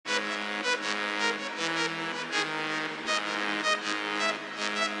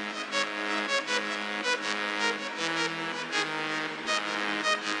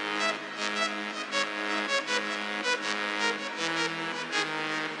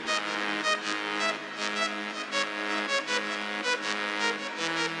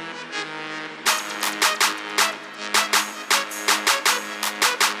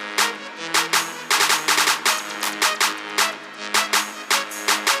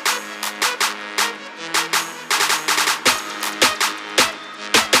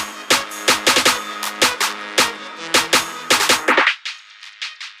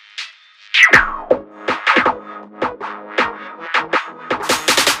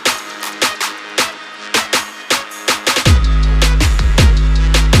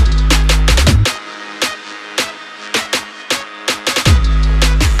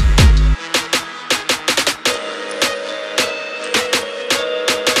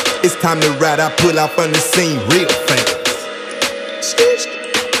It's time to ride, I pull out on the scene real fast.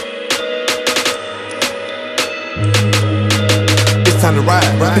 It's time to ride,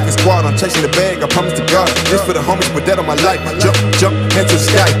 pick a squad, I'm chasing the bag, I promise to God. This for the homies, put that on my life. Jump, head to the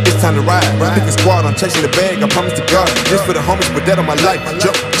sky. It's time to ride, pick a squad, I'm chasing the bag, I promise to God. This for the homies, put that on my life.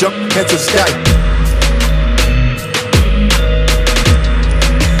 Jump, head to the sky.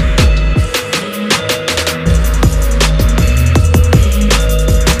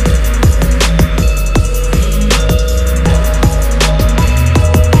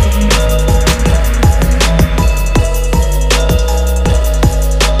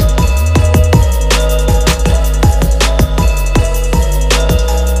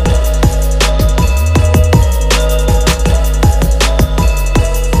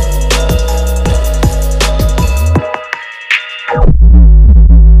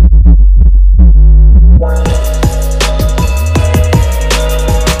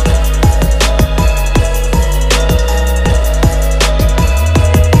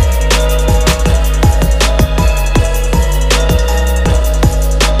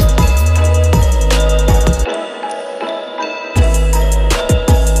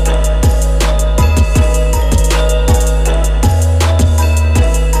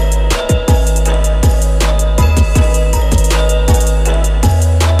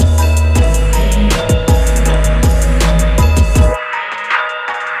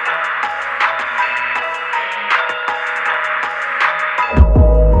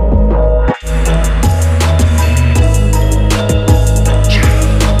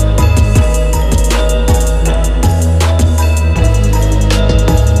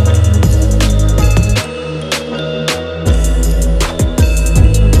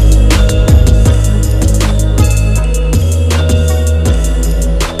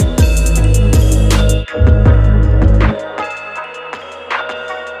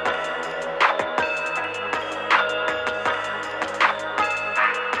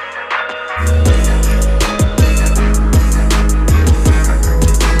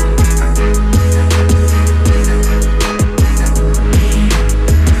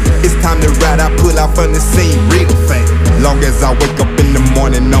 I pull out from the scene real fast. Long as I wake up in the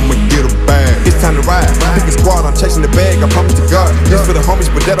morning, I'ma get a bag. It's time to ride, pick a squad, I'm chasing the bag, I promise to God. This for the homies,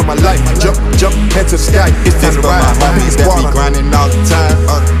 put that on my life. Jump, head to the sky. It's time to ride, pick a squad, I'm grinding all the time.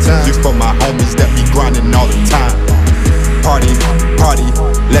 This for my homies that be grinding all the time. Party,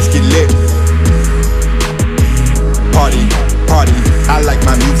 let's get lit. Party, I like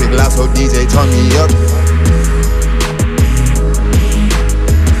my music loud, so DJ turn me up.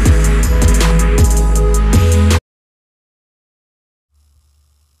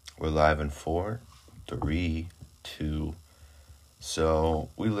 We're live in 4, 3, 2. So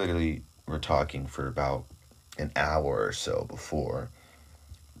we literally were talking for about an hour or so before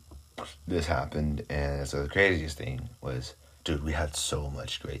this happened. And so the craziest thing was, dude, we had so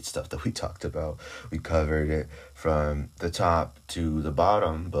much great stuff that we talked about. We covered it from the top to the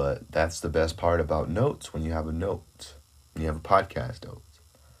bottom, but that's the best part about notes. When you have a note, when you have a podcast note,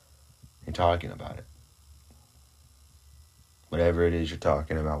 you're talking about it. Whatever it is you're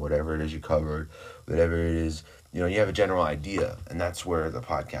talking about, whatever it is you covered, whatever it is, you have a general idea. And that's where the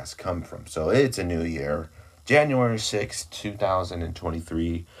podcasts come from. So it's a new year, January 6th,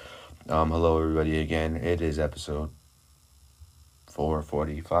 2023. Hello, everybody, again. It is episode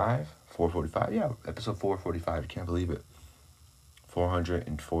 445. 445? Yeah, episode 445. I can't believe it.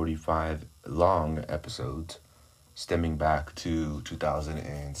 445 long episodes stemming back to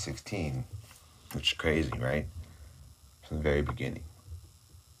 2016, which is crazy, right? From the very beginning,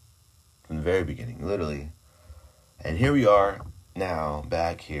 literally. And here we are now,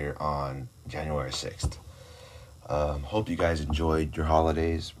 back here on January 6th. Hope you guys enjoyed your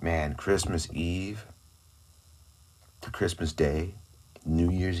holidays. Man, Christmas Eve to Christmas Day,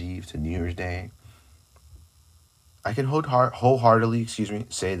 New Year's Eve to New Year's Day. I can wholeheartedly,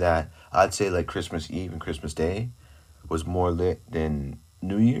 say that I'd say like Christmas Eve and Christmas Day was more lit than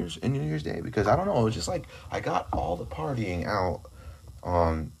New Year's and New Year's Day, because I don't know, it was just like I got all the partying out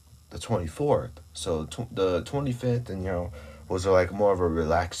on the 24th, so the 25th and was like more of a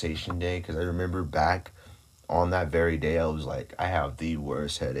relaxation day, because I remember back on that very day I was like, I have the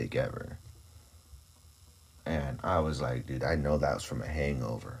worst headache ever, and I was like, dude, I know that was from a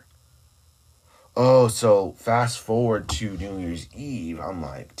hangover. Oh, so fast forward to New Year's Eve, I'm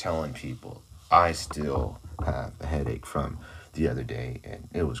like telling people I still have a headache from the other day, and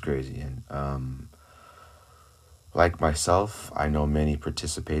it was crazy. And like myself, I know many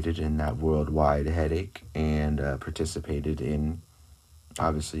participated in that worldwide headache, and participated in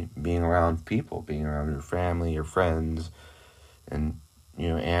obviously being around people, being around your family, your friends, and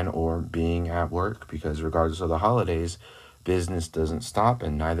and or being at work, because regardless of the holidays, business doesn't stop,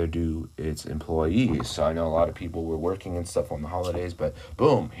 and neither do its employees. So I know a lot of people were working and stuff on the holidays, but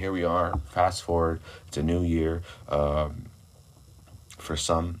boom, here we are. Fast forward, it's a new year. For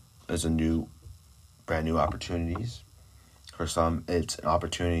some, it's brand new opportunities. For some, it's an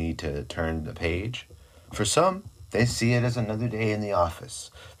opportunity to turn the page. For some, they see it as another day in the office.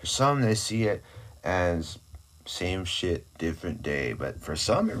 For some, they see it as same shit, different day. But for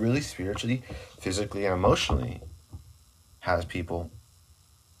some, it really spiritually, physically, and emotionally has people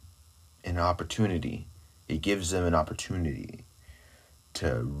an opportunity. It gives them an opportunity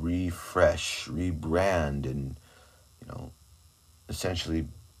to refresh, rebrand, and, essentially,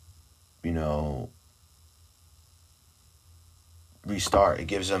 restart. It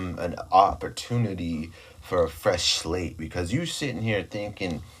gives them an opportunity for a fresh slate, because you sitting here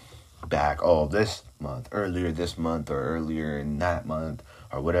thinking back, this month, earlier this month, or earlier in that month,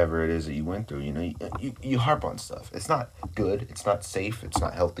 or whatever it is that you went through, you harp on stuff. It's not good, it's not safe, it's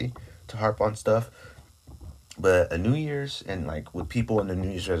not healthy to harp on stuff. But a New Year's, and like with people in the New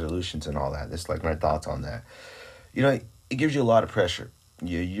Year's resolutions and all that, that's like my thoughts on that. It gives you a lot of pressure.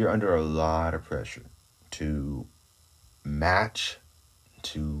 You're under a lot of pressure to match,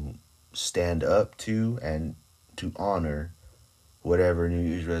 to stand up to, and to honor whatever New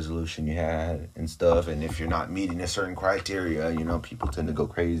Year's resolution you had and stuff. And if you're not meeting a certain criteria, people tend to go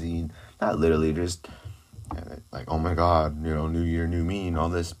crazy. Not literally, just like, oh my God, new year, new me, and all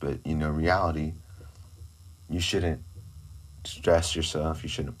this. But, reality, you shouldn't stress yourself. You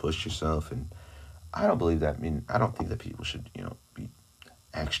shouldn't push yourself. And I don't believe that. I don't think that people should, be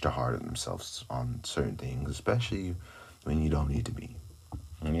extra hard on themselves on certain things, especially when you don't need to be.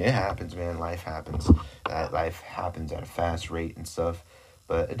 It happens, man. Life happens. Life happens at a fast rate and stuff.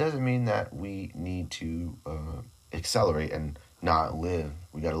 But it doesn't mean that we need to accelerate and not live.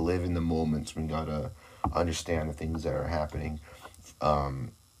 We got to live in the moments. We got to understand the things that are happening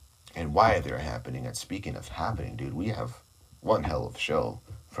and why they're happening. And speaking of happening, dude, we have one hell of a show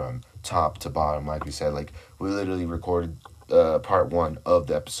from top to bottom. Like we said, like we literally recorded part 1 of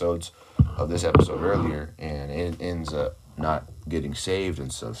the episodes of this episode earlier, and it ends up not getting saved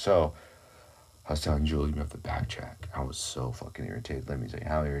and stuff. So I was telling Julie, you have to backtrack. I was so fucking irritated. Let me tell you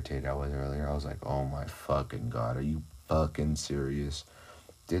how irritated I was earlier. I was like, oh my fucking God, are you fucking serious?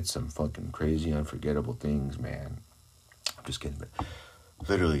 Did some fucking crazy, unforgettable things, man. I'm just kidding, but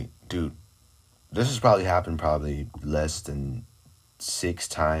literally, dude, this has probably happened less than 6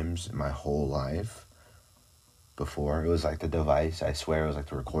 times in my whole life. Before, it was like the device, I swear it was like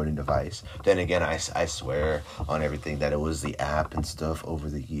the recording device. Then again, I swear on everything that it was the app and stuff over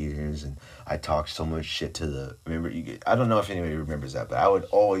the years, and I talked so much shit to I don't know if anybody remembers that, but I would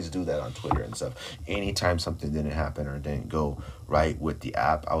always do that on Twitter and stuff. Anytime something didn't happen or didn't go right with the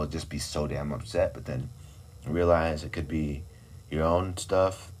app, I would just be so damn upset. But then realize it could be your own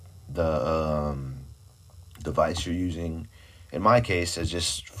stuff, the device you're using. In my case, it's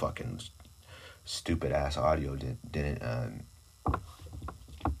just fucking stupid ass audio didn't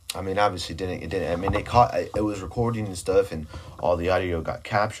obviously didn't it was recording and stuff, and all the audio got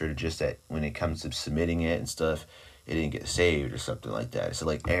captured, just that when it comes to submitting it and stuff, it didn't get saved or something like that. It's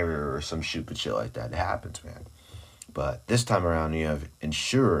like error or some stupid shit like that. It happens, man. But this time around, you have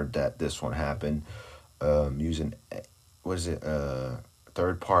ensured that this won't happen using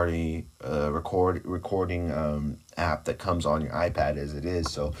third-party recording app that comes on your iPad as it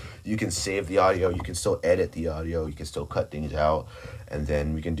is. So you can save the audio, you can still edit the audio, you can still cut things out, and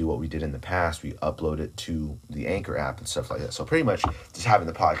then we can do what we did in the past. We upload it to the Anchor app and stuff like that. So pretty much just having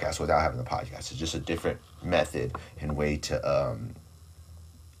the podcast without having the podcast. It's just a different method and way to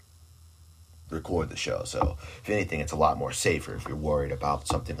record the show. So if anything, it's a lot more safer if you're worried about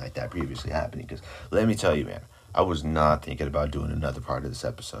something like that previously happening. Because let me tell you, man, I was not thinking about doing another part of this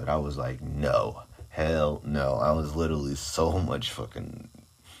episode. I was like, no, hell no. I was literally so much fucking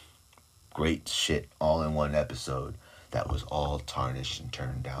great shit all in one episode that was all tarnished and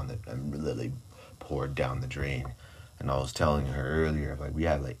turned down and literally poured down the drain. And I was telling her earlier, like, we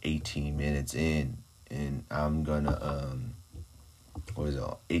have like 18 minutes in, and I'm gonna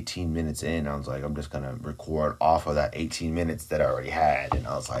 18 minutes in, I was like, I'm just gonna record off of that 18 minutes that I already had. And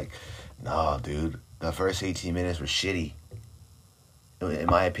I was like, nah, dude, the first 18 minutes were shitty. In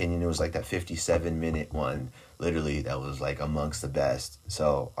my opinion, it was like that 57-minute one, literally, that was like amongst the best.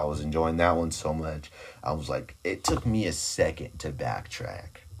 So I was enjoying that one so much. I was like, it took me a second to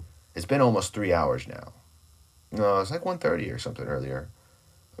backtrack. It's been almost 3 hours now. No, it's like 1:30 or something earlier.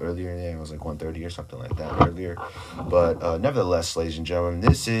 earlier in the day. It was like 1:30 or something like that earlier. But nevertheless, ladies and gentlemen,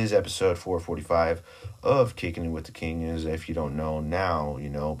 this is episode 445 of Kicking It With the King. As if you don't know now, you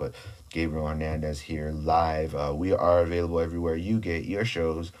know, but Gabriel Hernandez here live. We are available everywhere you get your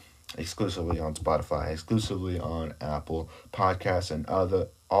shows, exclusively on Spotify, exclusively on Apple Podcasts, and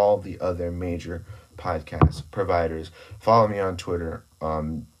all the other major podcast providers. Follow me on Twitter.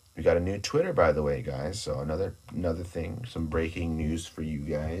 We got a new Twitter, by the way, guys. So another thing, some breaking news for you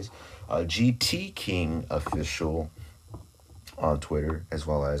guys. GT King Official on Twitter, as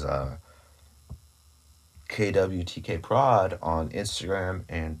well as KWTK Prod on Instagram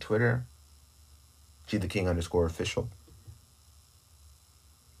and Twitter. GTheKing_official.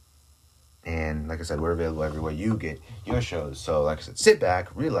 And like I said, we're available everywhere you get your shows. So like I said, sit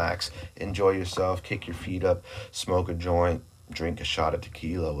back, relax, enjoy yourself, kick your feet up, smoke a joint, drink a shot of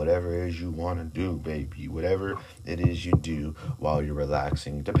tequila, whatever it is you want to do, baby. Whatever it is you do while you're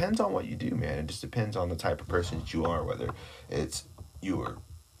relaxing. It depends on what you do, man. It just depends on the type of person that you are, whether it's you are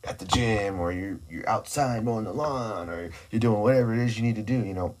at the gym or you're outside mowing the lawn or you're doing whatever it is you need to do,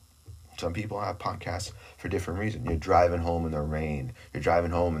 you know. Some people have podcasts for different reasons. You're driving home in the rain. You're driving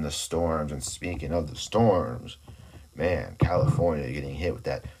home in the storms. And speaking of the storms, man, California getting hit with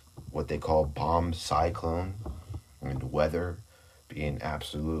that, what they call bomb cyclone. And the weather being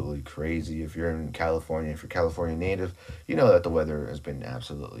absolutely crazy. If you're in California, if you're California native, you know that the weather has been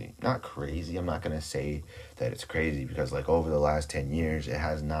absolutely not crazy. I'm not going to say that it's crazy because like over the last 10 years, it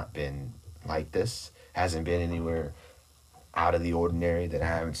has not been like this. Hasn't been anywhere out of the ordinary that I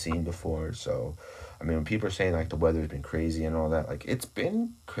haven't seen before. So, I mean, when people are saying like the weather's been crazy and all that, like it's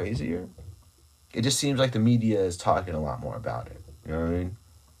been crazier. It just seems like the media is talking a lot more about it. You know what I mean?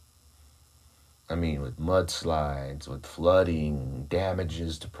 I mean, with mudslides, with flooding,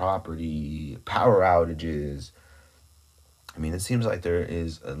 damages to property, power outages. I mean, it seems like there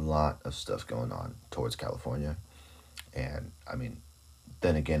is a lot of stuff going on towards California. And, I mean,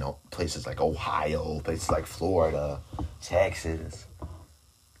 then again, places like Ohio, places like Florida, Texas.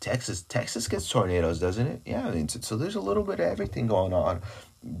 Texas gets tornadoes, doesn't it? Yeah, I mean, so there's a little bit of everything going on.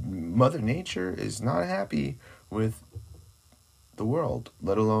 Mother Nature is not happy with the world,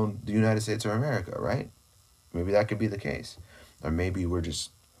 let alone the United States of America, right? Maybe that could be the case. Or maybe we're just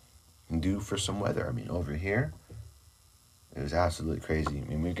due for some weather. I mean, over here, it was absolutely crazy. I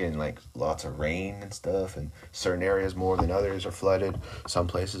mean, we're getting like lots of rain and stuff, and certain areas more than others are flooded. Some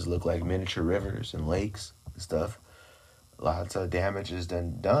places look like miniature rivers and lakes and stuff. Lots of damage is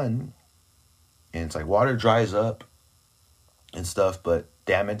done, and it's like water dries up and stuff, but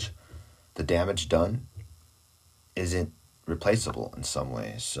the damage done isn't replaceable in some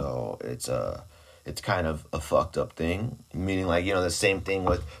ways. So it's kind of a fucked up thing, meaning like, you know, the same thing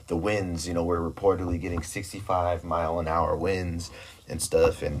with the winds. You know, we're reportedly getting 65 mile an hour winds and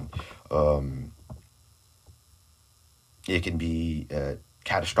stuff, and it can be a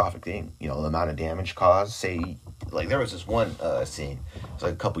catastrophic thing. You know, the amount of damage caused. Say, like there was this one scene, it was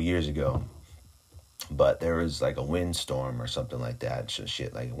like a couple years ago, but there was like a windstorm or something like that.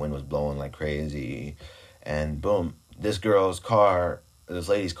 Shit, like wind was blowing like crazy, and boom, this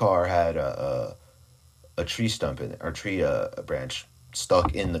lady's car had a tree stump in it, or a branch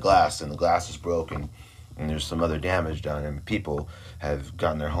stuck in the glass, and the glass is broken, and there's some other damage done, and people have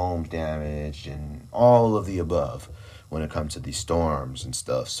gotten their homes damaged, and all of the above when it comes to these storms and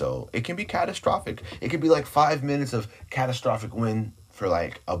stuff. So it can be catastrophic. It could be like 5 minutes of catastrophic wind for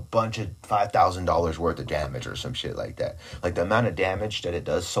like a bunch of $5,000 worth of damage or some shit like that. Like the amount of damage that it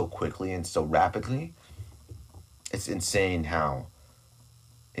does so quickly and so rapidly, it's insane how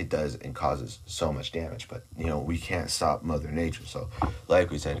it does and causes so much damage. But, you know, we can't stop Mother Nature. So,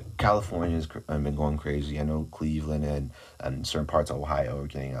 like we said, California's been going crazy. I know Cleveland and certain parts of Ohio are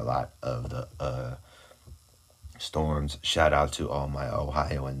getting a lot of the storms. Shout out to all my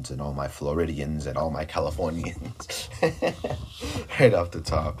Ohioans and all my Floridians and all my Californians. Right off the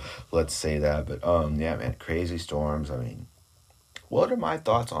top, let's say that. But, yeah, man, crazy storms. I mean, what are my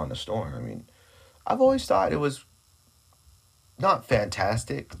thoughts on the storm? I mean, I've always thought it was not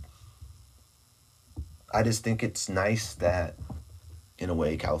fantastic. I just think it's nice that, in a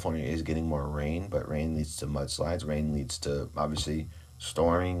way, California is getting more rain, but rain leads to mudslides. Rain leads to, obviously,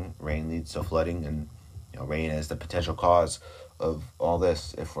 storming. Rain leads to flooding, and, you know, rain is the potential cause of all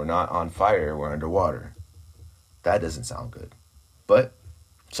this. If we're not on fire, we're underwater. That doesn't sound good. But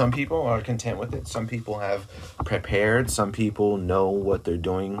some people are content with it. Some people have prepared. Some people know what they're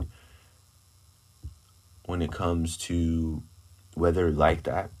doing when it comes to weather like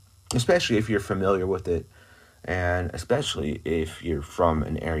that, especially if you're familiar with it And especially if you're from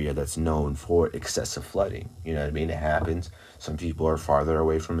an area that's known for excessive flooding. You know what I mean? It happens. Some people are farther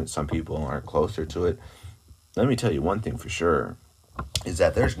away from it. Some people aren't closer to it. Let me tell you one thing for sure, is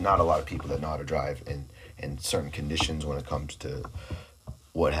that there's not a lot of people that know how to drive in certain conditions when it comes to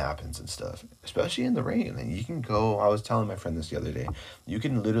what happens and stuff, especially in the rain. And you can go, I was telling my friend this the other day, you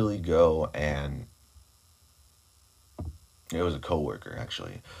can literally go and, it was a coworker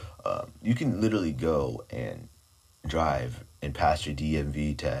actually, you can literally go and drive and pass your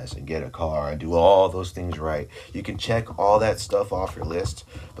DMV test and get a car and do all those things right. You can check all that stuff off your list,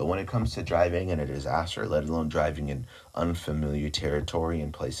 but when it comes to driving in a disaster, let alone driving in unfamiliar territory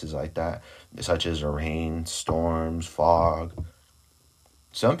in places like that, such as rain, storms, fog,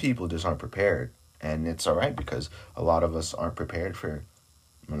 some people just aren't prepared. And it's all right, because a lot of us aren't prepared for,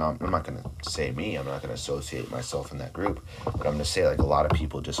 I'm not going to say me, I'm not going to associate myself in that group, but I'm going to say, like, a lot of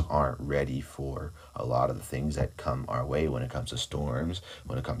people just aren't ready for a lot of the things that come our way when it comes to storms,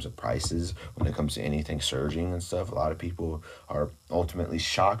 when it comes to prices, when it comes to anything surging and stuff. A lot of people are ultimately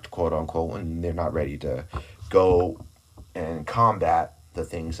shocked, quote unquote, when they're not ready to go and combat the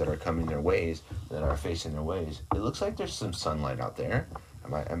things that are coming their ways, that are facing their ways. It looks like there's some sunlight out there.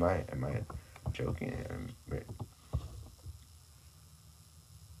 Am I joking?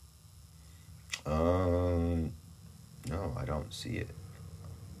 No, I don't see it.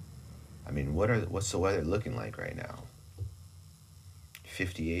 I mean, what's the weather looking like right now?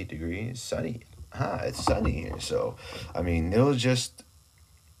 58 degrees, sunny. It's sunny here. So, I mean, it was just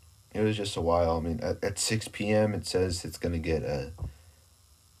a while. I mean, at 6 p.m. it says it's gonna get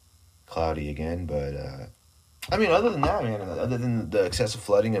cloudy again, but I mean, other than that, man, other than the excessive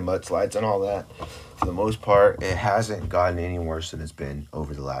flooding and mudslides and all that, for the most part, it hasn't gotten any worse than it's been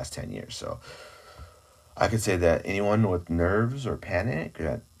over the last 10 years. So I could say that anyone with nerves or panic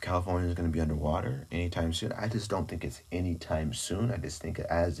that California is going to be underwater anytime soon, I just don't think it's anytime soon. I just think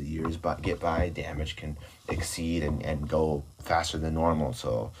as the years get by, damage can exceed and go faster than normal.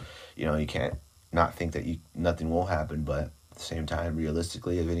 So, you know, you can't not think that nothing will happen, but at the same time,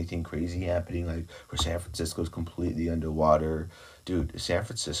 realistically, if anything crazy happening, like where San Francisco's completely underwater, dude, San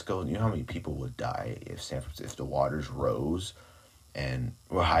Francisco, you know how many people would die if the waters rose and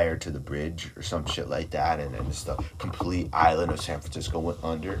were higher to the bridge or some shit like that, and then the complete island of San Francisco went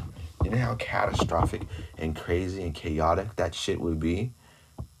under? You know how catastrophic and crazy and chaotic that shit would be?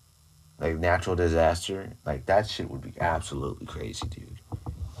 Like natural disaster, like that shit would be absolutely crazy, dude.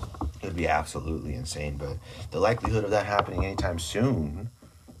 It'd be absolutely insane, but the likelihood of that happening anytime soon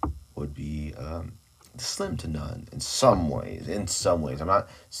would be slim to none in some ways. I'm not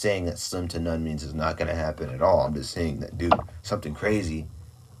saying that slim to none means it's not going to happen at all. I'm just saying that, dude, something crazy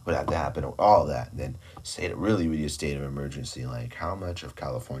would have to happen with all that. Then really would be a state of emergency. Like, how much of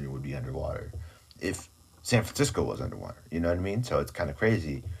California would be underwater if San Francisco was underwater? You know what I mean? So it's kind of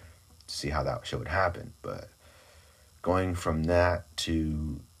crazy to see how that shit would happen. But going from that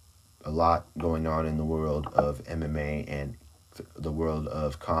to a lot going on in the world of MMA and the world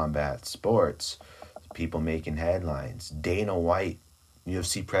of combat sports, people making headlines. Dana White,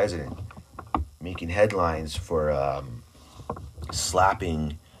 UFC president, making headlines for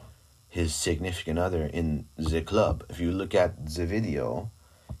slapping his significant other in the club. If you look at the video,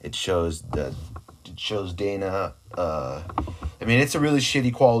 it shows Dana. I mean, it's a really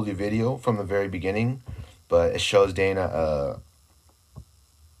shitty quality video from the very beginning, but it shows Dana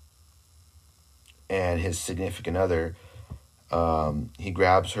and his significant other. He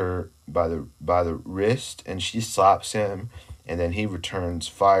grabs her by the wrist, and she slaps him, and then he returns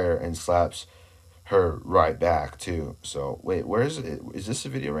fire and slaps her right back too. So wait, where is it? Is this a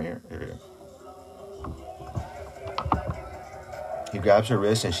video right here? Here we go. He grabs her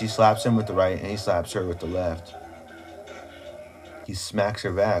wrist, and she slaps him with the right, and he slaps her with the left. He smacks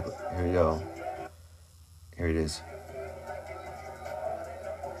her back. Here we go. Here it is.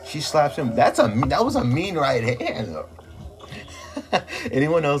 She slaps him. That was a mean right hand, though.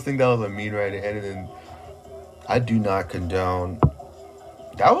 Anyone else think that was a mean right hand? And then I do not condone.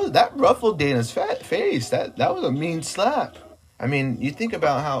 That ruffled Dana's face. That was a mean slap. I mean, you think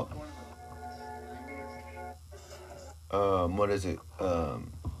about how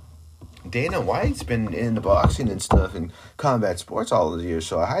Dana White's been in the boxing and stuff and combat sports all those years,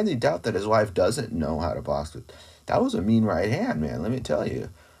 so I highly doubt that his wife doesn't know how to box. That was a mean right hand, man, let me tell you.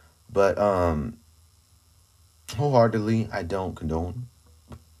 But wholeheartedly, I don't condone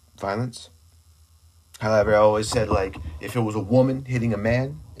violence. However, I always said, like, if it was a woman hitting a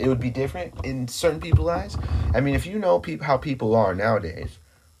man, it would be different in certain people's eyes. I mean, if you know how people are nowadays,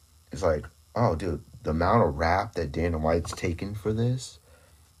 it's like, oh, dude, the amount of rap that Dana White's taken for this,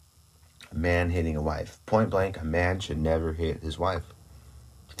 A man hitting a wife. Point blank, a man should never hit his wife.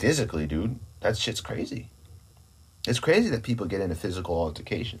 Physically, dude, that shit's crazy. It's crazy that people get into physical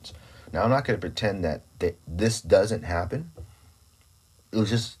altercations. Now, I'm not going to pretend that this doesn't happen. It was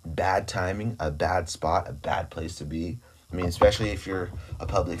just bad timing, a bad spot, a bad place to be. I mean, especially if you're a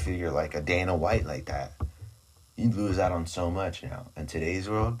public figure like a Dana White like that. You lose out on so much now. In today's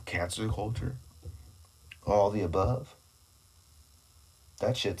world, cancel culture, all the above.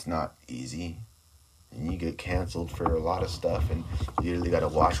 That shit's not easy. And you get canceled for a lot of stuff, and you really got to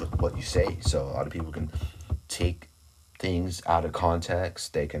watch what you say. So a lot of people can take things out of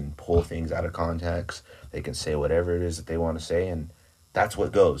context. They can pull things out of context. They can say whatever it is that they want to say, and that's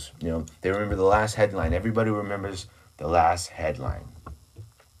what goes. You know, they remember the last headline. Everybody remembers the last headline.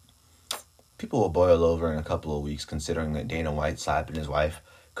 People will boil over in a couple of weeks considering that Dana White slapping his wife.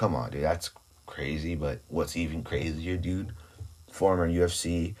 Come on, dude, that's crazy. But what's even crazier, dude? Former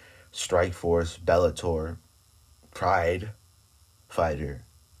UFC, Strikeforce, Bellator, Pride fighter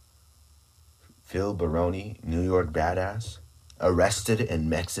Phil Baroni, New York badass, arrested in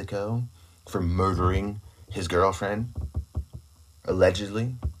Mexico for murdering his girlfriend.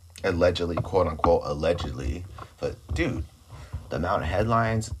 Allegedly, quote unquote, allegedly. But dude, the amount of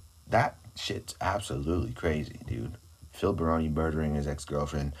headlines, that shit's absolutely crazy, dude. Phil Baroni murdering his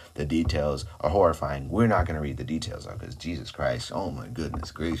ex-girlfriend. The details are horrifying. We're not going to read the details out because Jesus Christ, oh my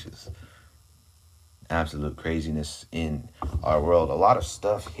goodness gracious. Absolute craziness in our world. A lot of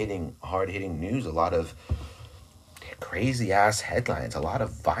stuff hard-hitting news. A lot of crazy-ass headlines. A lot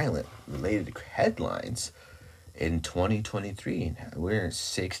of violent-related headlines in 2023. We're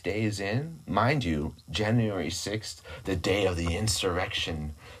 6 days in. Mind you, January 6th, the day of the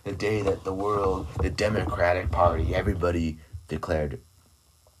insurrection, the day that the world, the Democratic Party, everybody declared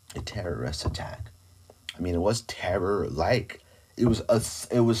a terrorist attack. I mean, it was terror-like. It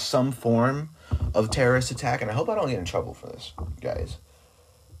was some form of terrorist attack, and I hope I don't get in trouble for this, guys.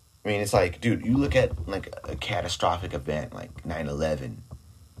 I mean, it's like, dude, you look at like a catastrophic event like 9/11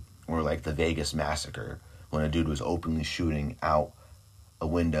 or like the Vegas massacre, when a dude was openly shooting out a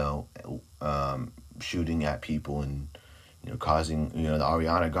window, shooting at people, and causing the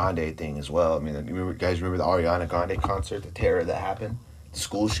Ariana Grande thing as well. I mean, remember the Ariana Grande concert, the terror that happened, the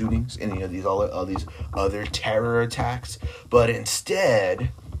school shootings, and all these other terror attacks. But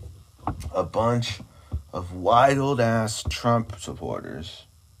instead, a bunch of wild-ass Trump supporters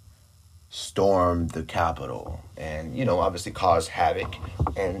stormed the Capitol and, obviously caused havoc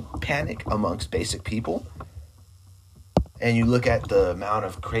and panic amongst basic people. And you look at the amount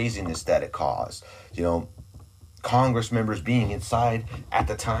of craziness that it caused. Congress members being inside at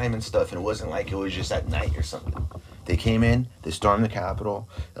the time and stuff, and it wasn't like it was just at night or something. They came in, they stormed the Capitol.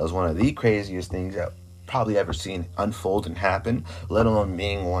 That was one of the craziest things that probably ever seen unfold and happen, let alone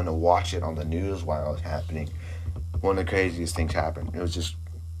being one to watch it on the news while it was happening. One of the craziest things happened. It was just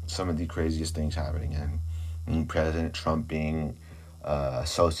some of the craziest things happening, and President Trump being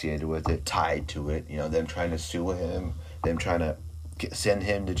associated with it, tied to it, them trying to sue him, them trying to send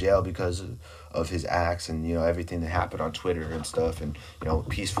him to jail because of his acts, and everything that happened on Twitter and stuff, and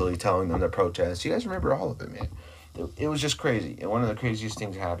peacefully telling them to protest. You guys remember all of it, man. It was just crazy, and one of the craziest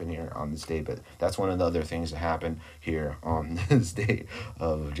things happened here on this day. But that's one of the other things that happened here on this day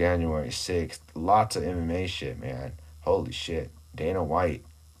of January 6th. Lots of MMA shit, man. Holy shit.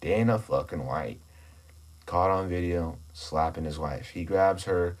 Dana fucking White, caught on video slapping his wife. He grabs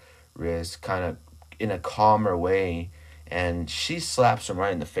her wrist kind of in a calmer way, and she slaps him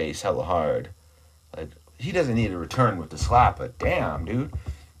right in the face hella hard. Like, he doesn't need to return with the slap, but damn, dude.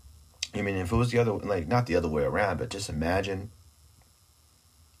 I mean, if it was the other, not the other way around, but just imagine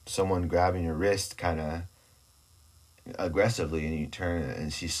someone grabbing your wrist kind of aggressively, and you turn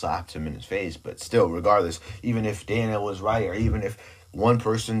and she slapped him in his face. But still, regardless, even if Dana was right, or even if one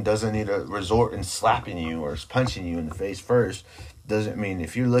person doesn't need to resort in slapping you or punching you in the face first, doesn't mean,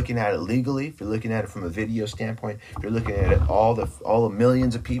 if you're looking at it legally, if you're looking at it from a video standpoint, if you're looking at it, all the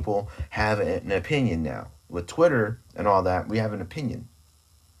millions of people have an opinion now. With Twitter and all that, we have an opinion.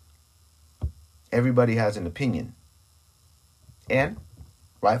 Everybody has an opinion. And,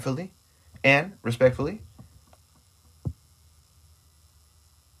 rightfully, and respectfully,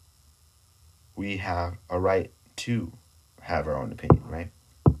 we have a right to have our own opinion, right?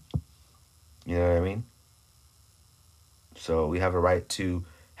 You know what I mean? So we have a right to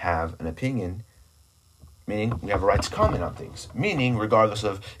have an opinion, meaning we have a right to comment on things. Meaning, regardless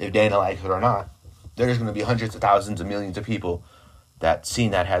of if Dana likes it or not, there's going to be hundreds of thousands of millions of people that's seen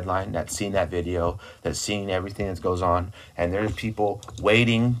that headline, that's seen that video, that's seen everything that goes on, and there's people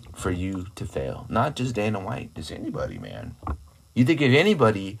waiting for you to fail. Not just Dana White, just anybody, man. You think if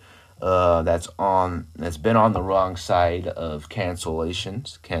anybody that's been on the wrong side of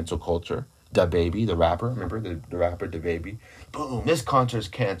cancellations, cancel culture. DaBaby, the rapper, remember the rapper DaBaby? Boom, this concert's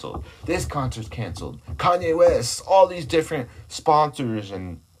canceled. This concert's canceled. Kanye West, all these different sponsors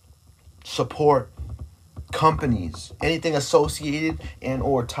and support companies, anything associated and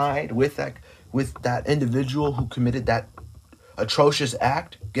or tied with that individual who committed that atrocious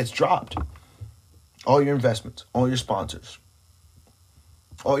act gets dropped. All your investments, all your sponsors,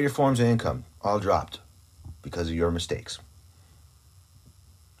 all your forms of income, all dropped because of your mistakes.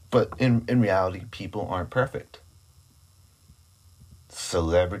 But in reality, people aren't perfect.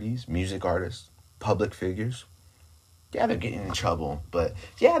 Celebrities, music artists, public figures, yeah, they're getting in trouble. But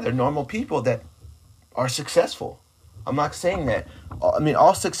yeah, they're normal people that are successful. I'm not saying that. I mean,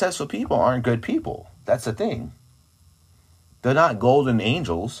 all successful people aren't good people. That's the thing. They're not golden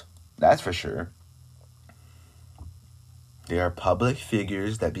angels, that's for sure. They are public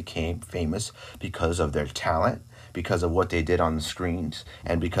figures that became famous because of their talent, because of what they did on the screens,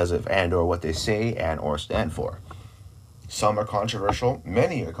 and because of and or what they say and or stand for. Some are controversial,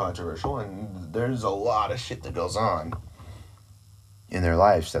 many are controversial, and there's a lot of shit that goes on in their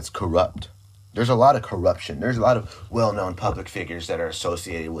lives that's corrupt. There's a lot of corruption. There's a lot of well-known public figures that are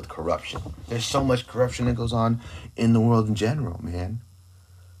associated with corruption. There's so much corruption that goes on in the world in general, man.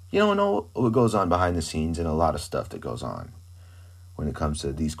 You don't know what goes on behind the scenes and a lot of stuff that goes on when it comes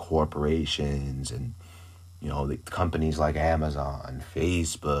to these corporations and, you know, the companies like Amazon,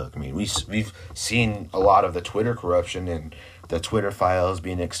 Facebook. I mean, we've seen a lot of the Twitter corruption and the Twitter files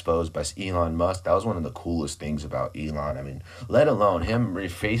being exposed by Elon Musk. That was one of the coolest things about Elon. I mean, let alone him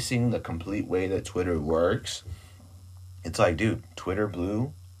refacing the complete way that Twitter works. It's like, dude, Twitter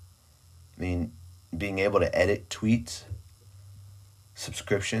Blue. I mean, being able to edit tweets,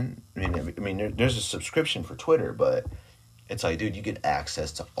 subscription. I mean, there's a subscription for Twitter, but it's like, dude, you get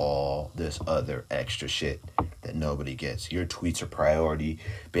access to all this other extra shit that nobody gets. Your tweets are priority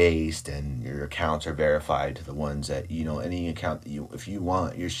based and your accounts are verified to the ones that, you know, any account that if you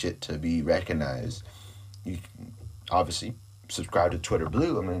want your shit to be recognized, you can obviously subscribe to Twitter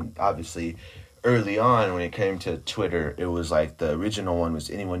Blue. I mean, obviously, early on when it came to Twitter, it was like the original one was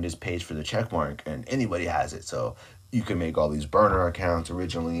anyone just pays for the check mark and anybody has it. So you can make all these burner accounts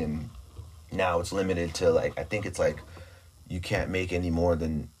originally, and now it's limited to like, I think it's like, you can't make any more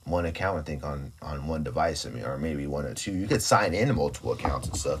than one account, I think, on one device. I mean, or maybe one or two. You could sign in multiple accounts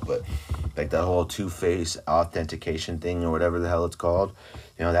and stuff, but like that whole two-phase authentication thing or whatever the hell it's called,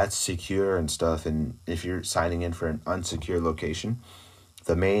 you know, that's secure and stuff. And if you're signing in for an unsecure location,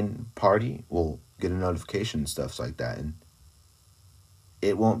 the main party will get a notification and stuff like that. And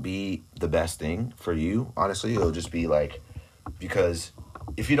it won't be the best thing for you, honestly. It'll just be like, because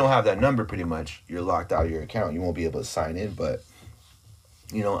if you don't have that number, pretty much, you're locked out of your account. You won't be able to sign in. But,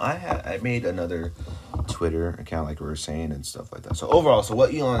 you know, I made another Twitter account, like we were saying, and stuff like that. So overall, so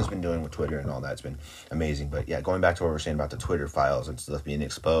what Elon has been doing with Twitter and all that's been amazing. But yeah, going back to what we were saying about the Twitter files and stuff being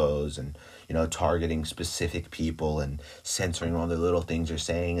exposed and, you know, targeting specific people and censoring all the little things they're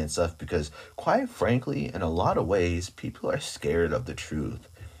saying and stuff, because quite frankly, in a lot of ways, people are scared of the truth.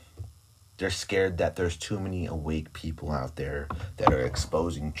 They're scared that there's too many awake people out there that are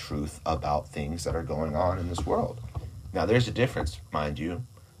exposing truth about things that are going on in this world. Now, there's a difference, mind you,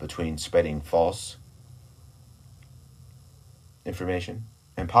 between spreading false information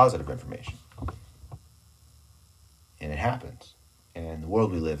and positive information. And it happens. And the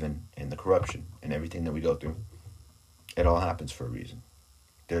world we live in, and the corruption, and everything that we go through, it all happens for a reason.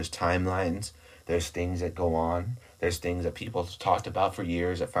 There's timelines. There's things that go on. There's things that people have talked about for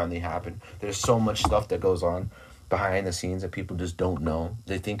years that finally happen. There's so much stuff that goes on behind the scenes that people just don't know.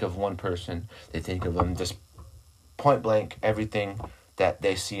 They think of one person. They think of them just point blank, everything that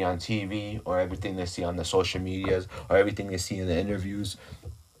they see on TV or everything they see on the social medias or everything they see in the interviews.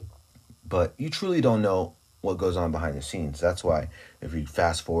 But you truly don't know what goes on behind the scenes. That's why if you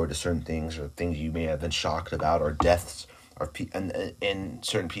fast forward to certain things or things you may have been shocked about or deaths or in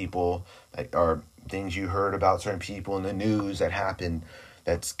certain people, like, or things you heard about certain people in the news that happened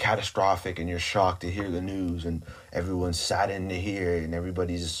that's catastrophic, and you're shocked to hear the news and everyone's saddened to hear and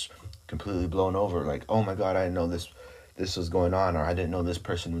everybody's completely blown over, like, oh my God, I didn't know this was going on, or I didn't know this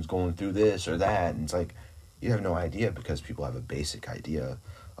person was going through this or that. And it's like, you have no idea, because people have a basic idea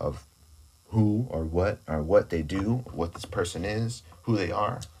of who or what they do, what this person is, who they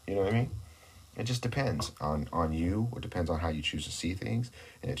are. You know what I mean? It just depends on you. It depends on how you choose to see things,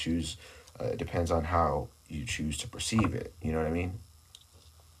 and it depends on how you choose to perceive it. You know what I mean?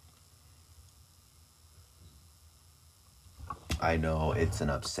 I know it's an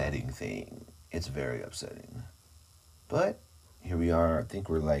upsetting thing. It's very upsetting. But here we are. I think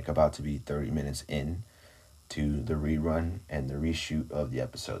we're like about to be 30 minutes in to the rerun and the reshoot of the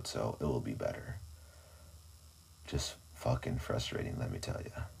episode, so it will be better. Just fucking frustrating, let me tell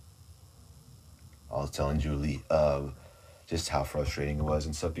you. I was telling Julie just how frustrating it was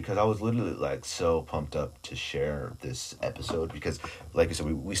and stuff, because I was literally like so pumped up to share this episode, because like I said,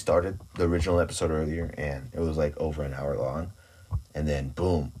 we started the original episode earlier and it was like over an hour long, and then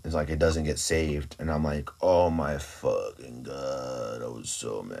boom, it's like it doesn't get saved, and I'm like, oh my fucking god, I was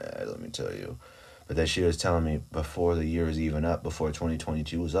so mad, let me tell you. But then she was telling me before the year is even up, before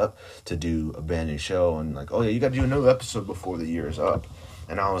 2022 was up, to do a brand new show, and like, oh yeah, you got to do another episode before the year is up.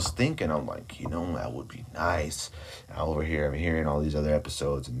 And I was thinking, I'm like, that would be nice. And over here, I'm hearing all these other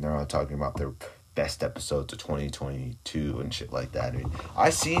episodes, and they're all talking about their best episodes of 2022 and shit like that. I mean, I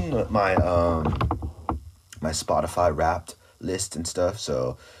seen my my Spotify Wrapped list and stuff,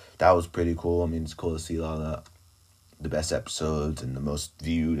 so that was pretty cool. I mean, it's cool to see all the best episodes and the most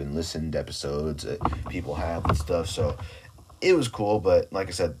viewed and listened episodes that people have and stuff. So it was cool, but like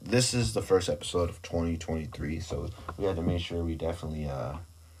I said, this is the first episode of 2023, so we had to make sure we definitely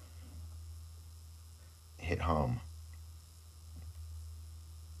hit home.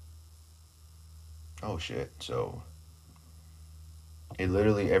 Oh shit, so it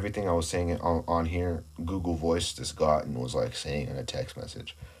literally, everything I was saying on here, Google Voice just got and was like saying in a text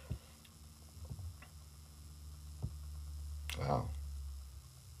message. Wow.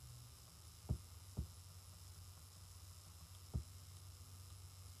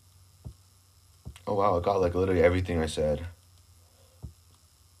 Oh wow, it got like literally everything I said.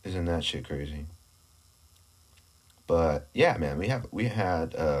 Isn't that shit crazy? But yeah, man, we had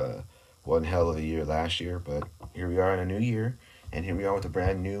one hell of a year last year, but here we are in a new year, and here we are with a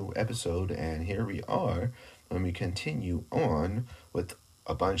brand new episode, and here we are when we continue on with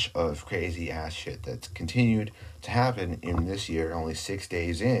a bunch of crazy ass shit that's continued to happen in this year, only 6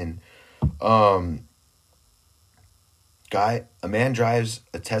 days in. A man drives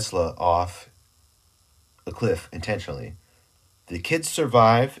a Tesla off a cliff intentionally. The kids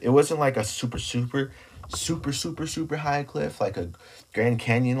survive. It wasn't like a super high cliff, like a Grand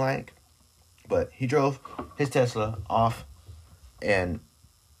Canyon like, but he drove his Tesla off and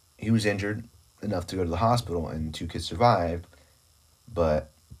he was injured enough to go to the hospital, and 2 kids survived.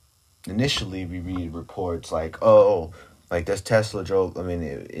 But initially we read reports like, oh, like this Tesla drove, I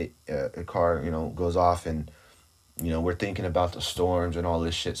mean, a car, goes off, and we're thinking about the storms and all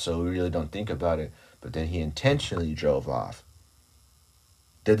this shit, so we really don't think about it. But then he intentionally drove off.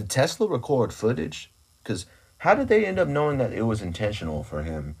 Did the Tesla record footage? Because how did they end up knowing that it was intentional for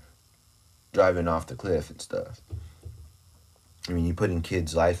him driving off the cliff and stuff? I mean, you putting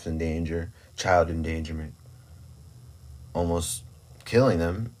kids' life in danger, child endangerment, almost killing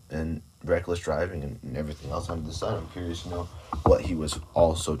them, and reckless driving and everything else under the sun. I'm curious to know what he was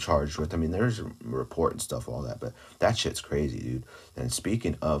also charged with. I mean, there's a report and stuff, all that, but that shit's crazy, dude. And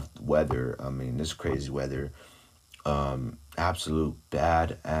speaking of weather, I mean, this crazy weather, absolute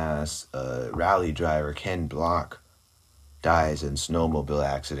badass rally driver Ken Block dies in snowmobile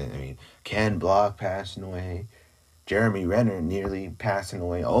accident. I mean, Ken Block passing away. Jeremy Renner nearly passing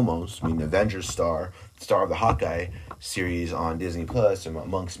away, almost. I mean, Avengers star of the Hawkeye series on Disney Plus, and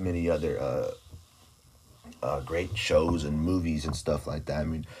amongst many other great shows and movies and stuff like that. I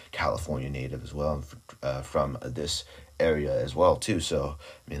mean, California native as well, from this area as well too. So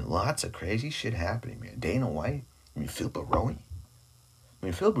I mean, lots of crazy shit happening, man. Dana White. I mean, Phil Baroni.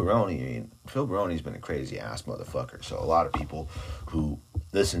 Phil Baroni's been a crazy ass motherfucker. So a lot of people who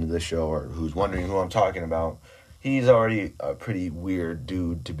listen to this show, or who's wondering who I'm talking about, he's already a pretty weird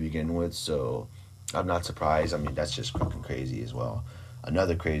dude to begin with, so I'm not surprised. I mean, that's just fucking crazy as well.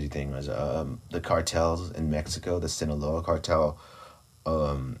 Another crazy thing was the cartels in Mexico, the Sinaloa cartel,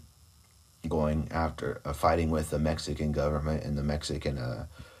 going after, fighting with the Mexican government and the Mexican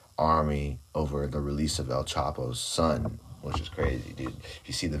army over the release of El Chapo's son, which is crazy, dude.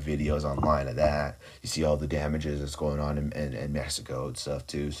 You see the videos online of that. You see all the damages that's going on in Mexico and stuff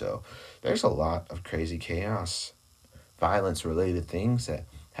too. So there's a lot of crazy chaos, violence-related things that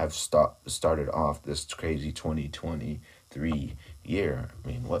have started off this crazy 2023 year. I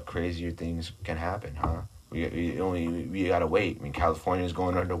mean, what crazier things can happen, huh? We gotta wait. I mean, California's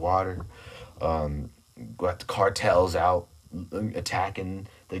going underwater. Got the cartels out attacking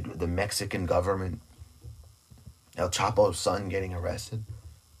the Mexican government. El Chapo's son getting arrested.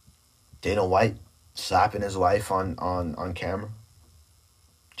 Dana White slapping his wife on camera.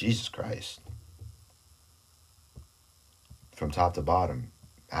 Jesus Christ. From top to bottom,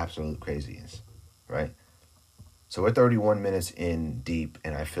 absolute craziness, right? So we're 31 minutes in deep,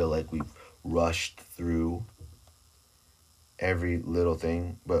 and I feel like we've rushed through every little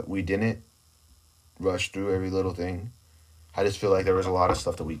thing, but we didn't rush through every little thing. I just feel like there was a lot of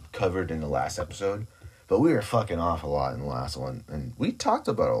stuff that we covered in the last episode, but we were fucking off a lot in the last one, and we talked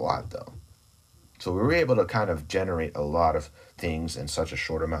about a lot, though. So we were able to kind of generate a lot of things in such a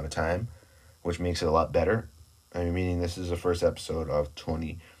short amount of time, which makes it a lot better. I mean, meaning this is the first episode of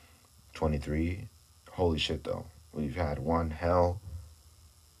 2023. Holy shit, though. We've had one hell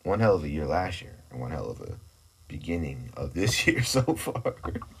of a year last year, and one hell of a beginning of this year so far.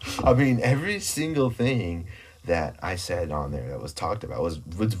 I mean, every single thing that I said on there that was talked about was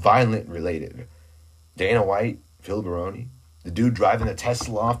violent related. Dana White, Phil Baroni, the dude driving the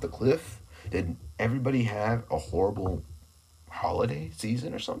Tesla off the cliff. Did everybody have a horrible holiday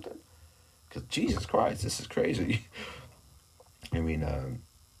season or something? Because Jesus Christ, this is crazy. I mean,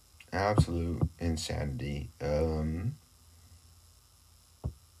 absolute insanity.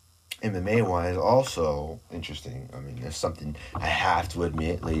 MMA-wise, also interesting. I mean, there's something I have to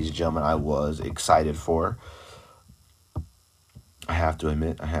admit, ladies and gentlemen, I was excited for. I have to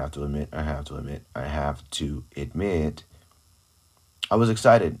admit, I was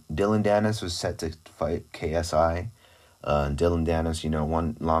excited. Dillon Danis was set to fight KSI. Dillon Danis,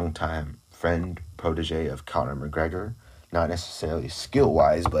 one longtime friend, protege of Conor McGregor. Not necessarily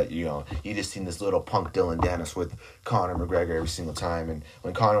skill-wise, but, you just seen this little punk Dillon Danis with Conor McGregor every single time. And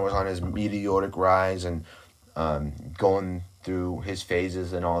when Conor was on his meteoric rise and going through his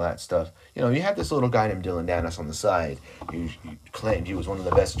phases and all that stuff, you had this little guy named Dillon Danis on the side. He claimed he was one of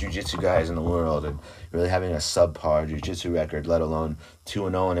the best jiu-jitsu guys in the world and really having a subpar jiu-jitsu record, let alone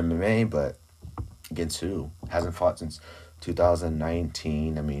 2-0 in MMA, but against who? Hasn't fought since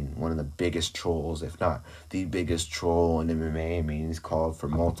 2019. I mean, one of the biggest trolls, if not the biggest troll in MMA. I mean, he's called for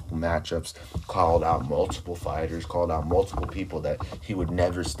multiple matchups, called out multiple fighters, called out multiple people that he would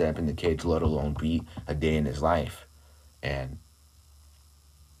never step in the cage, let alone beat a day in his life. And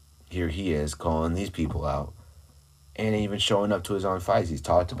here he is calling these people out and even showing up to his own fights. He's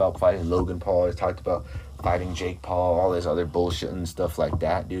talked about fighting Logan Paul. He's talked about fighting Jake Paul, all this other bullshit and stuff like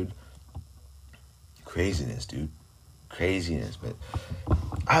that, dude. Craziness, dude. Craziness. But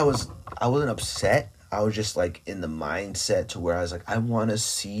I wasn't upset. I was just like in the mindset to where I was like, I want to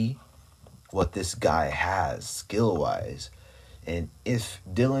see what this guy has skill-wise. And if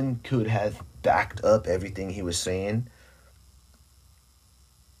Dillon could have backed up everything he was saying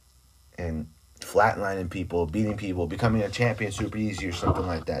and flatlining people, beating people, becoming a champion super easy or something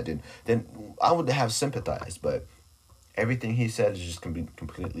like that, then I would have sympathized. But everything he said is just going to be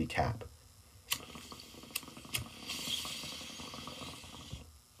completely cap.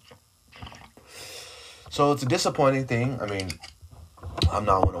 So it's a disappointing thing. I mean, I'm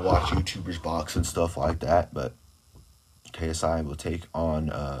not going to watch YouTubers box and stuff like that, but KSI will take on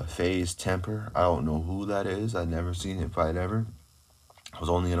FaZe Temper. I don't know who that is. I've never seen him fight ever. I was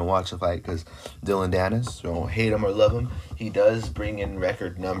only going to watch the fight because Dillon Danis, don't hate him or love him, he does bring in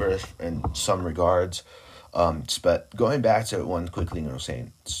record numbers in some regards. But going back to one quick thing I was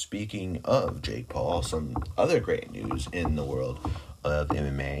saying, speaking of Jake Paul, some other great news in the world of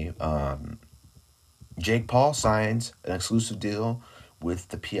MMA. Jake Paul signs an exclusive deal with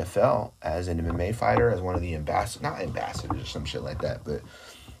the PFL as an MMA fighter, as one of the not ambassadors or some shit like that, but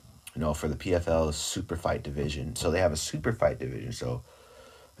for the PFL super fight division. So they have a super fight division. So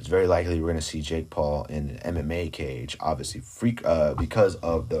it's very likely we're going to see Jake Paul in an MMA cage, obviously because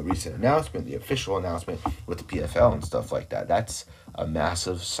of the recent announcement, the official announcement with the PFL and stuff like that. That's a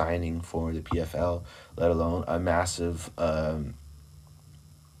massive signing for the PFL, let alone a massive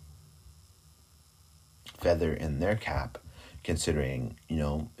feather in their cap, considering,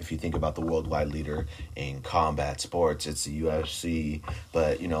 if you think about the worldwide leader in combat sports, it's the UFC.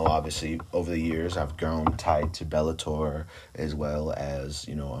 But, obviously over the years I've grown tied to Bellator as well as,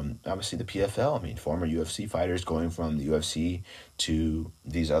 obviously the PFL. I mean, former UFC fighters going from the UFC to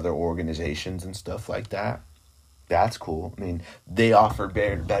these other organizations and stuff like that. That's cool. I mean, they offer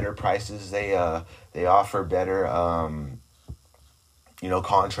better prices. They offer better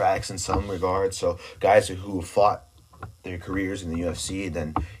contracts in some regards. So guys who fought their careers in the UFC,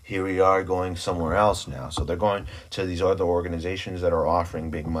 then here we are going somewhere else now. So they're going to these other organizations that are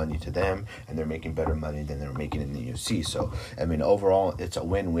offering big money to them, and they're making better money than they're making in the UFC. So, I mean, overall, it's a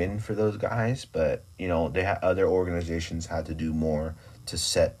win-win for those guys, but, other organizations had to do more to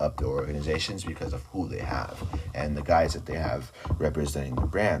set up the organizations because of who they have and the guys that they have representing the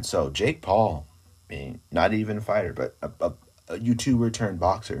brand. So Jake Paul, I mean, not even a fighter, but a YouTuber turned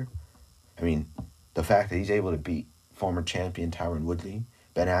boxer. I mean, the fact that he's able to beat former champion Tyron Woodley,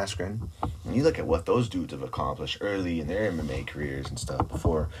 Ben Askren. And you look at what those dudes have accomplished early in their MMA careers and stuff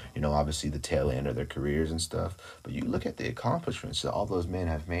before, obviously the tail end of their careers and stuff. But you look at the accomplishments that all those men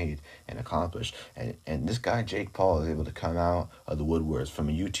have made and accomplished. And this guy, Jake Paul, is able to come out of the woodworks from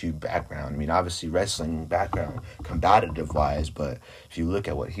a YouTube background. I mean, obviously wrestling background, combative-wise. But if you look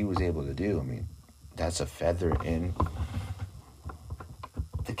at what he was able to do, I mean, that's a feather in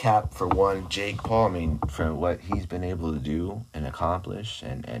the cap for one, Jake Paul. I mean, for what he's been able to do and accomplish,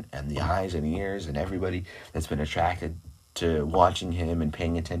 and the eyes and ears and everybody that's been attracted to watching him and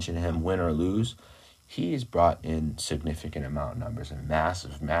paying attention to him, win or lose, he's brought in significant amount of numbers, and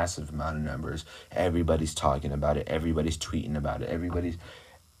massive amount of numbers. Everybody's talking about it. Everybody's tweeting about it. Everybody's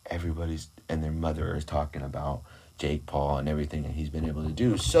and their mother is talking about Jake Paul and everything that he's been able to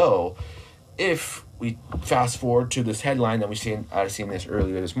do. So, if we fast forward to this headline that I seen this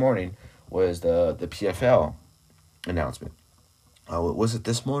earlier this morning, was the PFL announcement. Was it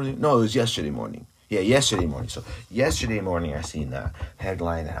this morning? No, it was yesterday morning. Yeah, yesterday morning. So yesterday morning I seen that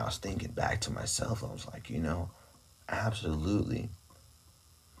headline and I was thinking back to myself. I was like, absolutely.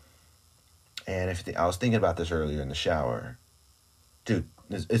 And I was thinking about this earlier in the shower. Dude,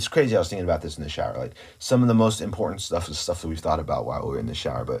 it's crazy I was thinking about this in the shower. Like, some of the most important stuff is stuff that we've thought about while we were in the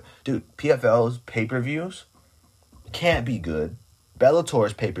shower. But, dude, PFL's pay-per-views can't be good.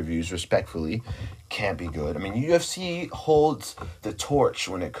 Bellator's pay-per-views, respectfully, can't be good. I mean, UFC holds the torch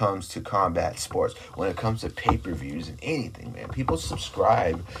when it comes to combat sports, when it comes to pay-per-views and anything, man. People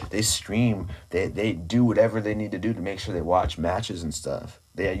subscribe, they stream, they do whatever they need to do to make sure they watch matches and stuff.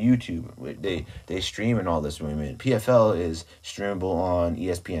 They have YouTube, they stream and all this. I mean, PFL is streamable on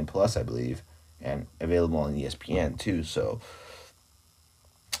ESPN Plus, I believe, and available on ESPN too, so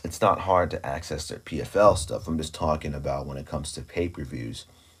it's not hard to access their PFL stuff. I'm just talking about when it comes to pay-per-views.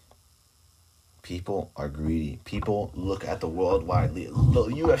 People are greedy. People look at the worldwide league.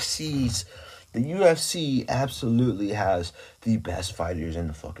 The UFC absolutely has the best fighters in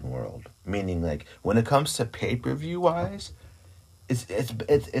the fucking world. Meaning, like, when it comes to pay-per-view wise,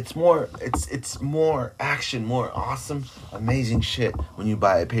 it's more action, more awesome, amazing shit when you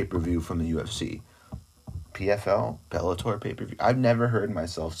buy a pay-per-view from the UFC. PFL, Bellator pay-per-view. I've never heard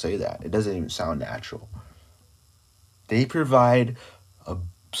myself say that. It doesn't even sound natural. They provide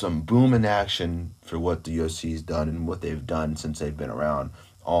some booming action for what the UFC's done and what they've done since they've been around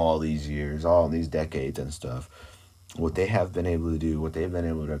all these years, all these decades and stuff. What they have been able to do, what they've been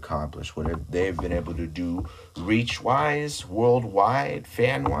able to accomplish, what they've been able to do reach-wise, worldwide,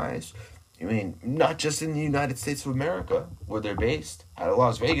 fan-wise. I mean, not just in the United States of America, where they're based, out of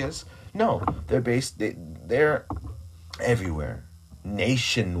Las Vegas. No, they're everywhere,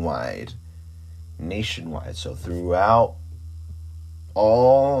 nationwide. So throughout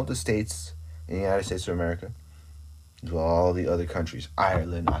all the states in the United States of America, to all the other countries,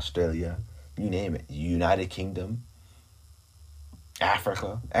 Ireland, Australia, you name it, United Kingdom,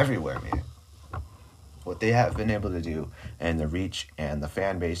 Africa, everywhere, man. What they have been able to do, and the reach and the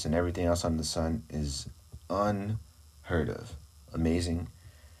fan base and everything else under the sun, is unheard of. Amazing.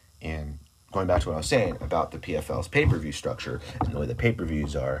 And going back to what I was saying about the PFL's pay-per-view structure and the way the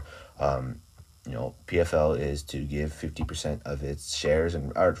pay-per-views are, PFL is to give 50% of its shares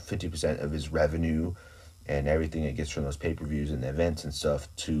or 50% of its revenue and everything it gets from those pay-per-views and the events and stuff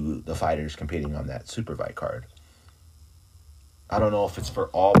to the fighters competing on that super fight card. I don't know if it's for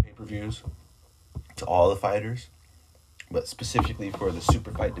all pay-per-views, to all the fighters, but specifically for the super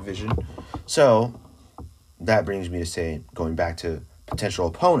fight division. So that brings me to say, going back to potential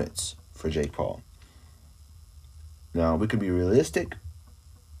opponents for Jake Paul. Now, we could be realistic,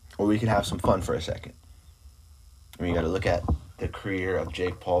 or we can have some fun for a second. I mean, you got to look at the career of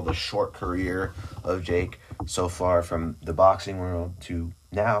Jake Paul, the short career of Jake so far from the boxing world to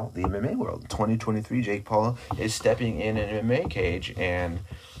now the MMA world. 2023, Jake Paul is stepping in an MMA cage, and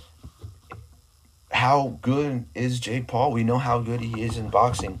how good is Jake Paul? We know how good he is in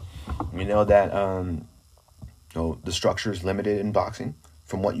boxing. We know that the structure is limited in boxing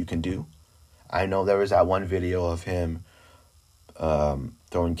from what you can do. I know there was that one video of him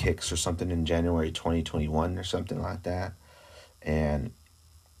throwing kicks or something in January 2021 or something like that. And,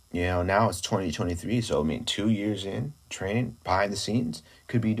 now it's 2023. So, 2 years in, training, behind the scenes.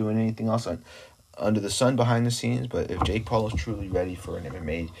 Could be doing anything else under the sun behind the scenes. But if Jake Paul is truly ready for an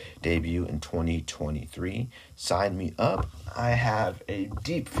MMA debut in 2023, sign me up. I have a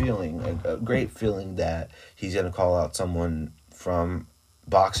deep feeling, a great feeling that he's going to call out someone from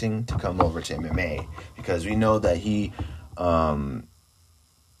boxing to come over to MMA. Because we know that he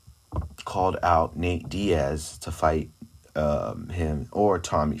called out Nate Diaz to fight him, or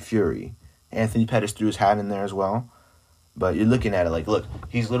Tommy Fury. Anthony Pettis threw his hat in there as well. But you're looking at it like, look,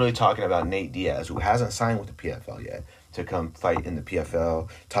 He's literally talking about Nate Diaz, who hasn't signed with the PFL yet, to come fight in the PFL.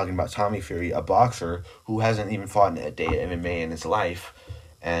 Talking about Tommy Fury, a boxer who hasn't even fought a day of MMA in his life.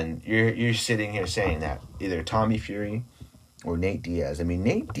 And you're sitting here saying that either Tommy Fury or Nate Diaz. I mean,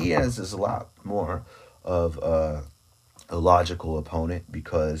 Nate Diaz is a lot more of a logical opponent,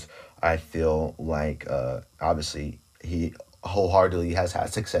 because I feel like obviously he wholeheartedly has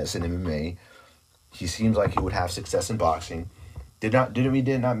had success in MMA. He seems like he would have success in boxing. We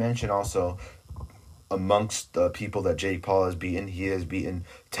did not mention also, amongst the people that Jake Paul has beaten, he has beaten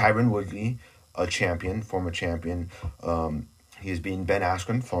Tyron Woodley, a champion, former champion. He has beaten Ben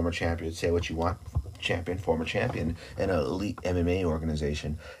Askren, former champion. Say what you want, champion, former champion, in an elite MMA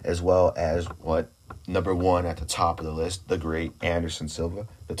organization, as well as number one at the top of the list, the great Anderson Silva,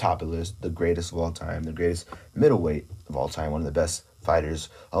 the top of the list, the greatest of all time, the greatest middleweight of all time, one of the best fighters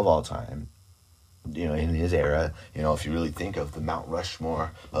of all time, in his era. If you really think of the Mount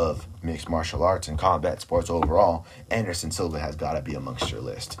Rushmore of mixed martial arts and combat sports overall, Anderson Silva has got to be amongst your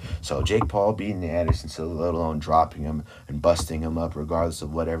list. So Jake Paul beating Anderson Silva, let alone dropping him and busting him up, regardless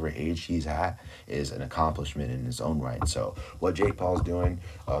of whatever age he's at, is an accomplishment in his own right. So what Jake Paul's doing,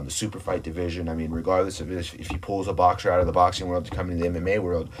 the super fight division, I mean, regardless of if he pulls a boxer out of the boxing world to come into the MMA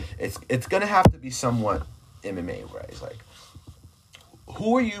world, it's going to have to be somewhat MMA-wise. Like,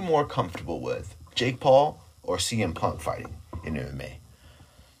 who are you more comfortable with, Jake Paul or CM Punk fighting in MMA?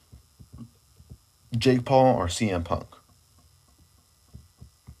 Jake Paul or CM Punk?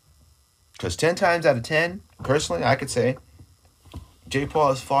 Because 10 times out of 10, personally, I could say Jake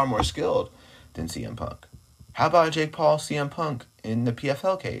Paul is far more skilled than CM Punk. How about Jake Paul, CM Punk in the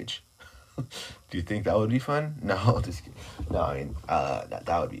PFL cage? Do you think that would be fun? No, just kidding. No, I mean,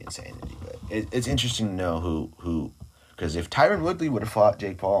 that would be insanity. But it's interesting to know who, because if Tyron Woodley would have fought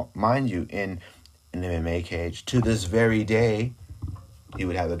Jake Paul, mind you, in an MMA cage, to this very day, he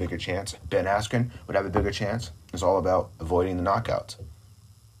would have a bigger chance. Ben Askren would have a bigger chance. It's all about avoiding the knockouts.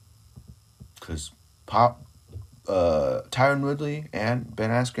 Because Tyron Woodley and Ben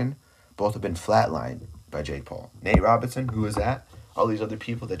Askren both have been flatlined by Jake Paul. Nate Robinson, who is that? All these other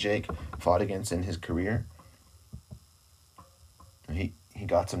people that Jake fought against in his career. He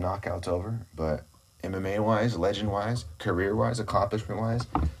got some knockouts over, but MMA-wise, legend-wise, career-wise, accomplishment-wise,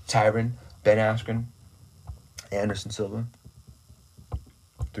 Tyron, Ben Askren, Anderson Silva,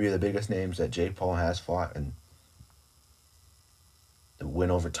 three of the biggest names that Jake Paul has fought, and the win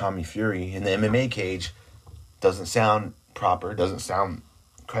over Tommy Fury in the MMA cage doesn't sound proper, doesn't sound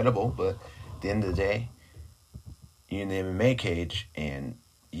credible, but at the end of the day, you're in the MMA cage and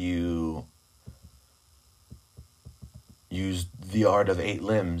you use the art of 8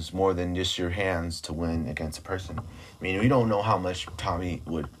 limbs more than just your hands to win against a person. I mean, we don't know how much Tommy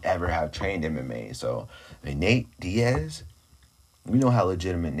would ever have trained MMA. So, I mean, Nate Diaz, we know how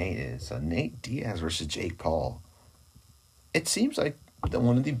legitimate Nate is. So, Nate Diaz versus Jake Paul, it seems like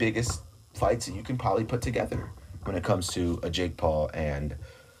one of the biggest fights that you can probably put together when it comes to a Jake Paul and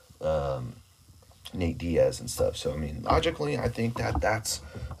Nate Diaz and stuff. So, I mean, logically, I think that's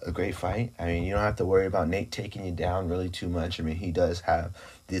a great fight. I mean, you don't have to worry about Nate taking you down really too much. I mean, he does have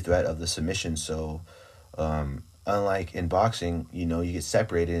the threat of the submission. So, unlike in boxing, you get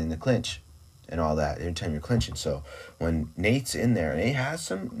separated in the clinch and all that every time you're clinching. So, when Nate's in there,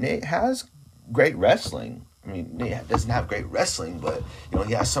 Nate has great wrestling. I mean, Nate doesn't have great wrestling, but,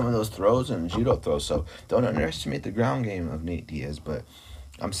 he has some of those throws and judo throws. So, don't underestimate the ground game of Nate Diaz. But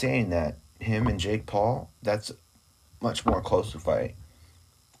I'm saying that him and Jake Paul, that's much more closer fight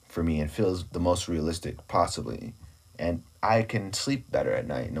for me and feels the most realistic possibly. And I can sleep better at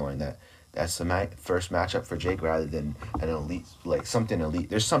night knowing that that's the first matchup for Jake rather than an elite, like something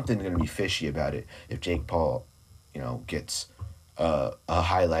elite. There's something going to be fishy about it if Jake Paul, gets a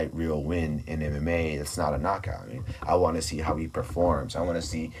highlight reel win in MMA that's not a knockout. I mean, I want to see how he performs. I want to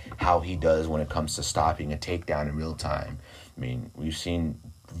see how he does when it comes to stopping a takedown in real time. I mean, we've seen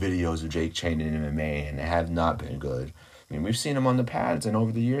videos of Jake training in MMA and they have not been good. I mean, we've seen him on the pads, and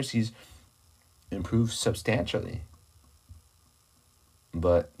over the years he's improved substantially.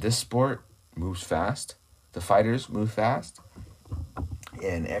 But this sport moves fast. The fighters move fast.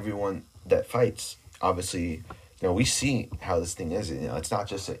 And everyone that fights, obviously, we see how this thing is. It's not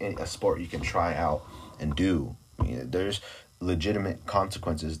just a sport you can try out and do. I mean, there's legitimate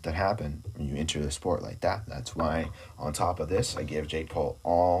consequences that happen when you enter the sport like that. That's why, on top of this, I give Jake Paul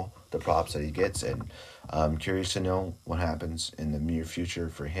all the props that he gets, and I'm curious to know what happens in the near future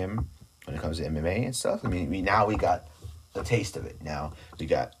for him when it comes to MMA and stuff. I mean, we got a taste of it. Now we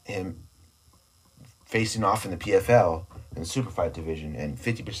got him facing off in the PFL in the super fight division, and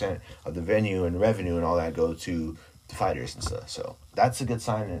 50% of the venue and revenue and all that go to fighters and stuff. So that's a good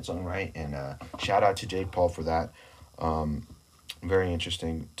sign in its own right. And shout out to Jake Paul for that. Very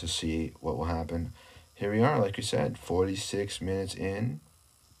interesting to see what will happen. Here we are, like we said, 46 minutes in.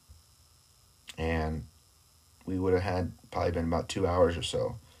 And we would have had probably been about 2 hours or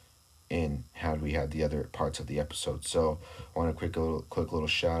so in had we had the other parts of the episode. So I want a quick little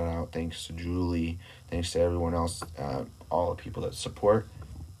shout out. Thanks to Julie. Thanks to everyone else, all the people that support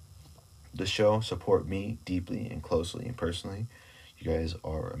the show, support me deeply and closely and personally. You guys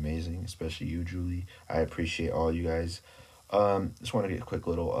are amazing, especially you, Julie. I appreciate all you guys. Just want to get a quick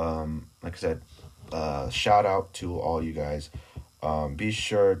little, like I said, shout out to all you guys. Be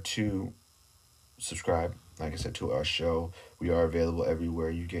sure to subscribe, like I said, to our show. We are available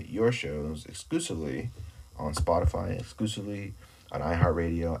everywhere you get your shows, exclusively on Spotify, exclusively on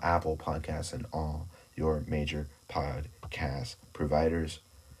iHeartRadio, Apple Podcasts, and all your major podcast providers.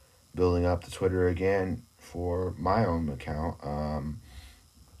 Building up the Twitter again for my own account. I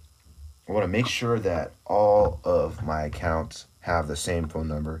want to make sure that all of my accounts have the same phone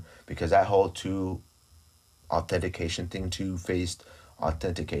number, because that whole two-faced authentication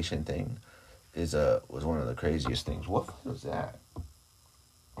thing was one of the craziest things. What was that?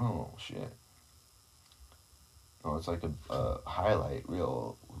 Oh shit! Oh, it's like a highlight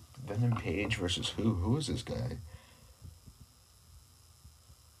reel. Venom Page versus who? Who is this guy?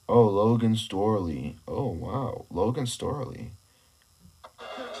 Oh, Logan Storley. Oh wow, Logan Storley.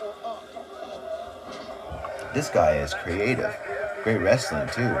 This guy is creative. Great wrestling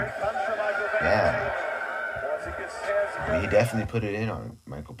too. Yeah. I mean, he definitely put it in on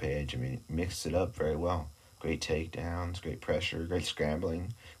Michael Page. I mean, mixed it up very well. Great takedowns, great pressure, great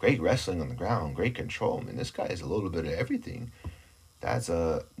scrambling, great wrestling on the ground, great control. I mean, this guy is a little bit of everything. That's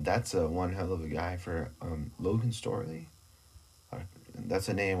a one hell of a guy for Logan Storley. That's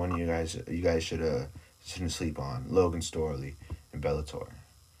a name one of you guys shouldn't sleep on. Logan Storley in Bellator.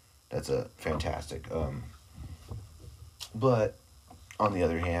 That's a fantastic. But on the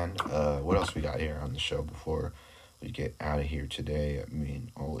other hand, what else we got here on the show before we get out of here today? I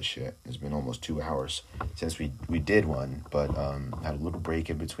mean, holy shit, it's been almost 2 hours since we did one, but had a little break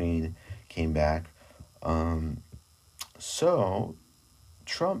in between, came back. So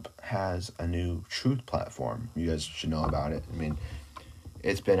Trump has a new Truth platform. You guys should know about it. I mean,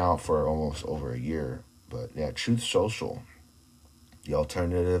 it's been out for almost over a year, but yeah, Truth Social, the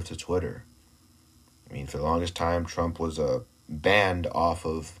alternative to Twitter. I mean, for the longest time, Trump was banned off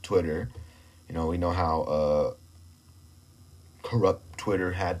of Twitter. You know, we know how corrupt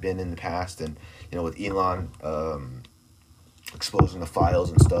Twitter had been in the past, and you know, with Elon exposing the files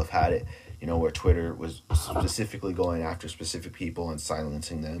and stuff, had it, you know, where Twitter was specifically going after specific people and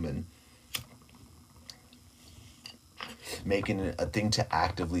silencing them and making it a thing to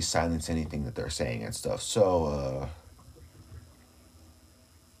actively silence anything that they're saying and stuff. So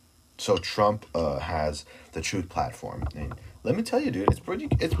Trump has the Truth platform, and let me tell you, dude, it's pretty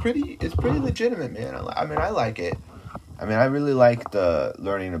legitimate, man. I mean, I like it. I mean, I really like the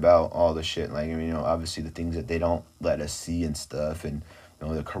learning about all the shit. Like, I mean, you know, obviously the things that they don't let us see and stuff, and you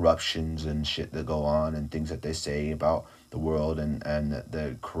know, the corruptions and shit that go on, and things that they say about the world, and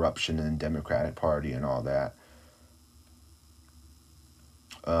the corruption in the Democratic Party and all that.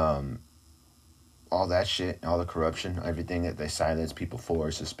 All that shit, all the corruption, everything that they silence people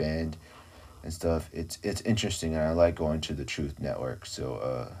for, suspend, and stuff. It's interesting, and I like going to the Truth Network.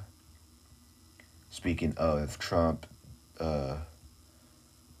 So, speaking of Trump, the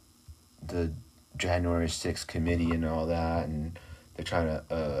January 6th committee and all that, and they're trying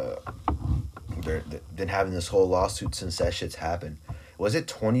to, they've been having this whole lawsuit since that shit's happened. Was it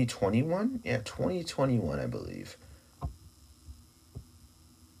 2021? Yeah, 2021, I believe.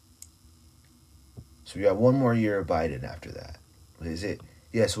 So we got one more year of Biden after that. What is it?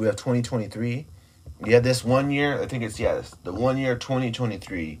 Yeah, so we have 2023. Yeah, this 1 year, I think it's, the 1 year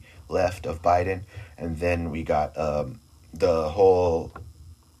 2023 left of Biden. And then we got the whole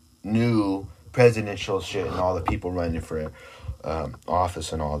new presidential shit and all the people running for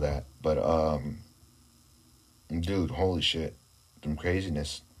office and all that. But, dude, holy shit. Some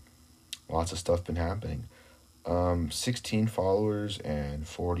craziness. Lots of stuff been happening. 16 followers and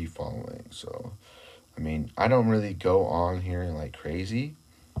 40 following. So, I mean, I don't really go on here like crazy.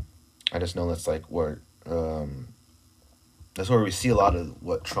 I just know that's like where that's where we see a lot of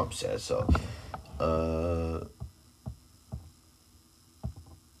what Trump says. So,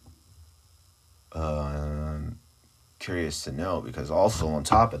 curious to know, because also on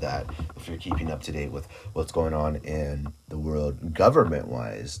top of that, if you're keeping up to date with what's going on in the world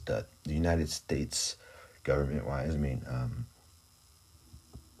government-wise, the United States government-wise, I mean,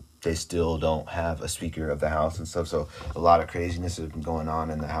 they still don't have a Speaker of the House and stuff. So a lot of craziness has been going on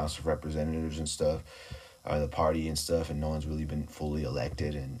in the House of Representatives and stuff, the party and stuff, and no one's really been fully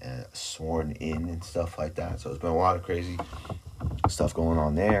elected and sworn in and stuff like that. So it's been a lot of crazy stuff going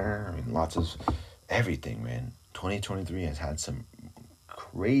on there. I mean, lots of everything, man. 2023 has had some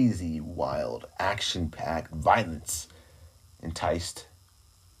crazy, wild, action-packed, violence-enticed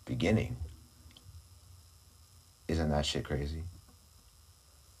beginning. Isn't that shit crazy?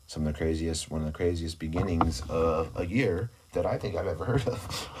 One of the craziest beginnings of a year that I think I've ever heard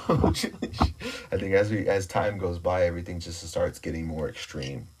of. I think as time goes by, everything just starts getting more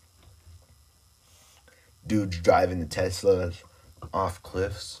extreme. Dudes driving the Teslas off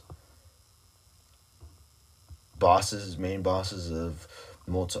cliffs. Main bosses of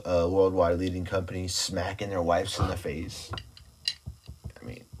worldwide leading companies smacking their wives in the face. I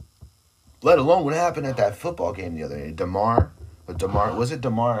mean, let alone what happened at that football game the other day. Was it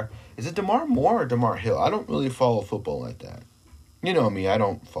Damar? Is it Damar Moore or Damar Hill? I don't really follow football like that. You know me, I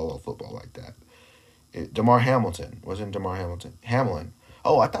don't follow football like that. Damar Hamilton. Wasn't Damar Hamilton? Hamlin.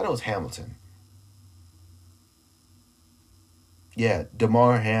 Oh, I thought it was Hamilton. Yeah,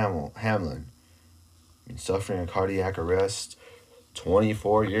 Damar Hamlin. Suffering a cardiac arrest,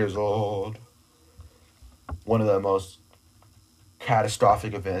 24 years old. One of the most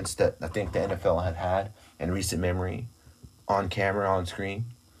catastrophic events that I think the NFL had in recent memory, on camera, on screen.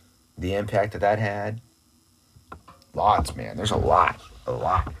 The impact that had. Lots, man. There's a lot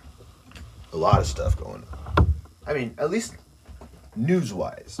of stuff going on. I mean, at least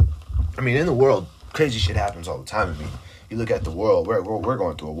news-wise. I mean, in the world, crazy shit happens all the time. I mean, you look at the world, we're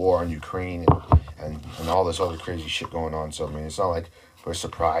going through a war in Ukraine and all this other crazy shit going on. So, I mean, it's not like we're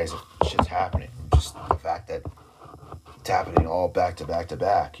surprised that shit's happening. Just the fact that it's happening all back to back to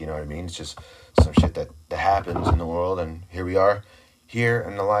back. You know what I mean? It's just some shit that happens in the world, and here we are, here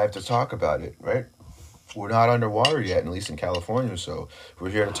and alive to talk about it, right? We're not underwater yet, at least in California, so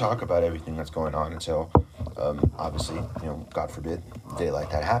we're here to talk about everything that's going on until, obviously, God forbid, a day like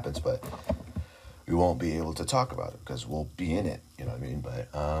that happens, but we won't be able to talk about it because we'll be in it, you know what I mean? But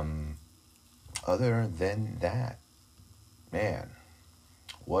other than that, man,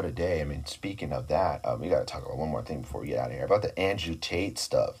 what a day. I mean, speaking of that, we got to talk about one more thing before we get out of here. About the Andrew Tate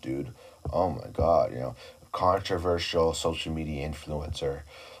stuff, dude. Oh, my God. Controversial social media influencer,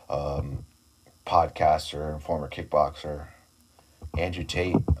 podcaster, former kickboxer, Andrew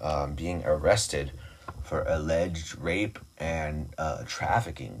Tate, being arrested for alleged rape and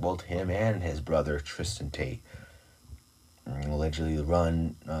trafficking. Both him and his brother, Tristan Tate, allegedly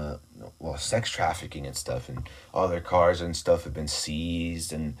run sex trafficking and stuff, and all their cars and stuff have been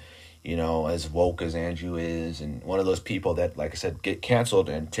seized, and as woke as Andrew is, and one of those people that, like I said, get canceled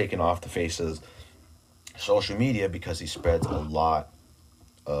and taken off the face of social media because he spreads a lot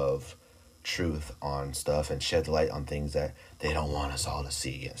of truth on stuff and sheds light on things that they don't want us all to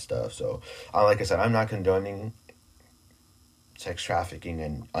see and stuff. So like I said, I'm not condoning sex trafficking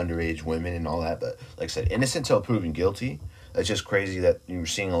and underage women and all that, but like I said, innocent until proven guilty. It's just crazy that you're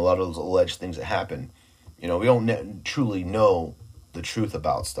seeing a lot of those alleged things that happen. We don't truly know the truth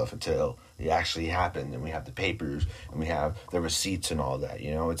about stuff until it actually happened, and we have the papers and we have the receipts and all that.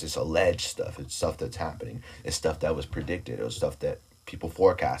 It's just alleged stuff. It's stuff that's happening. It's stuff that was predicted. It was stuff that people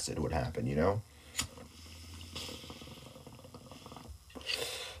forecasted would happen.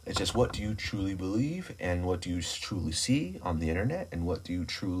 It's just, what do you truly believe, and what do you truly see on the internet, and what do you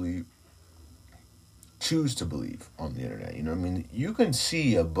truly choose to believe on the internet? You can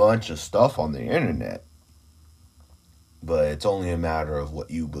see a bunch of stuff on the internet, but it's only a matter of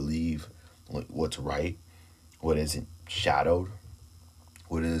what you believe, what's right, what isn't shadowed,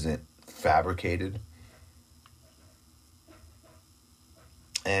 what isn't fabricated.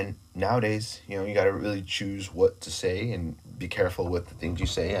 And nowadays, you got to really choose what to say and be careful with the things you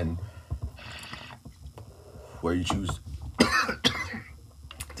say and where you choose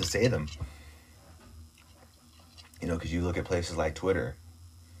to say them. Because you look at places like Twitter,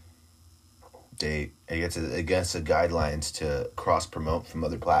 it gets against the guidelines to cross-promote from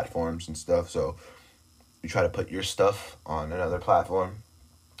other platforms and stuff. So you try to put your stuff on another platform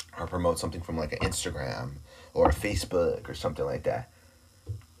or promote something from like an Instagram or a Facebook or something like that.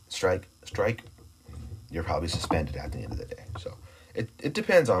 Strike, you're probably suspended at the end of the day. So it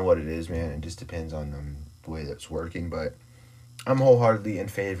depends on what it is, man. It just depends on the way that's working. But I'm wholeheartedly in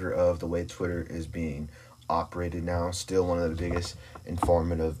favor of the way Twitter is being operated now. Still one of the biggest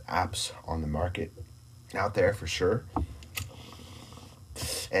informative apps on the market out there for sure.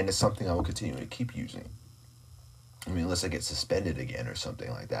 And it's something I will continue to keep using. Unless I get suspended again or something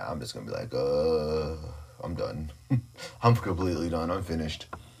like that, I'm just going to be like, I'm done. I'm completely done. I'm finished.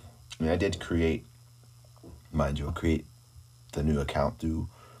 I mean, I did create the new account through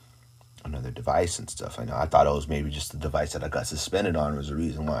another device and stuff. I know. I thought it was maybe just the device that I got suspended on was the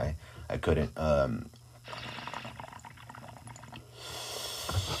reason why I couldn't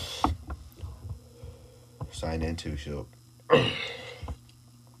sign into. So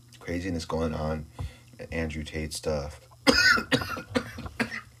craziness going on at Andrew Tate stuff.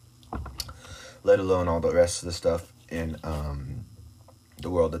 Let alone all the rest of the stuff in the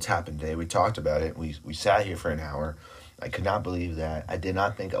world that's happened today. We talked about it. We sat here for an hour. I could not believe that. I did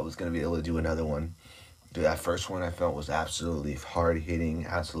not think I was going to be able to do another one. Dude, that first one I felt was absolutely hard-hitting,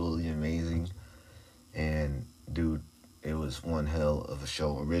 absolutely amazing. And, dude, it was one hell of a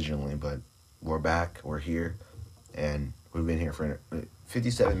show originally, but we're back, we're here, and we've been here for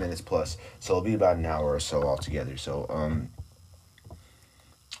 57 minutes plus, so it'll be about an hour or so altogether. So,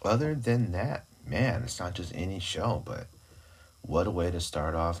 other than that, man, it's not just any show, but what a way to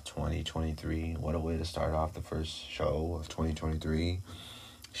start off 2023. What a way to start off the first show of 2023.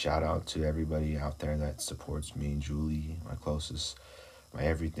 Shout out to everybody out there that supports me and Julie, my closest, my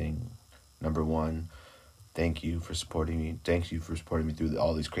everything. Number one, thank you for supporting me. Thank you for supporting me through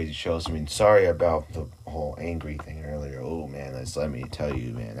all these crazy shows. I mean, sorry about the whole angry thing earlier. Oh, man, let me tell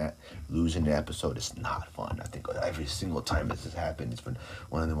you, man, that losing the episode is not fun. I think every single time this has happened, it's been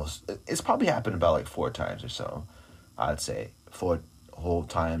one of the most... It's probably happened about like 4 times or so, I'd say. 4 whole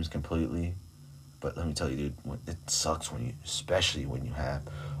times completely. But let me tell you, dude, it sucks especially when you have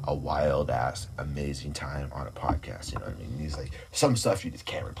a wild-ass, amazing time on a podcast, you know what I mean? These, like, some stuff you just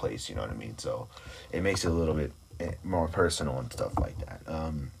can't replace, you know what I mean? So it makes it a little bit more personal and stuff like that.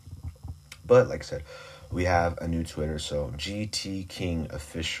 But, like I said, we have a new Twitter, so GT King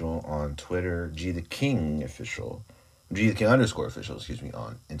Official on Twitter, G the King _official,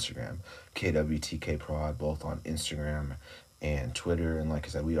 on Instagram, KWTK Prod, both on Instagram and Twitter. And like I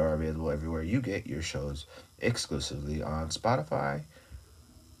said, we are available everywhere you get your shows, exclusively on Spotify,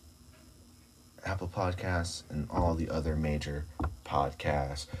 Apple Podcasts, and all the other major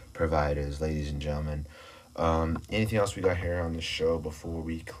podcast providers, ladies and gentlemen. Anything else we got here on the show before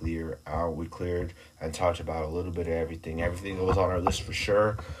we clear out? We cleared and talked about a little bit of everything. Everything that was on our list for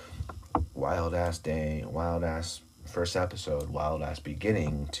sure. Wild ass day, wild ass first episode, wild ass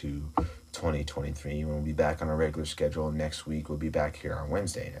beginning to 2023. We'll be back on a regular schedule next week. We'll be back here on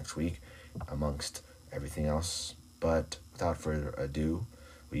Wednesday next week, amongst everything else. But without further ado,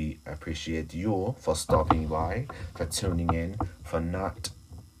 we appreciate you for stopping by, for tuning in, for not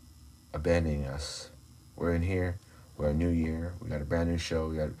abandoning us. We're in here. We're a new year. We got a brand new show.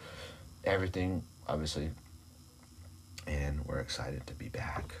 We got everything, obviously. And we're excited to be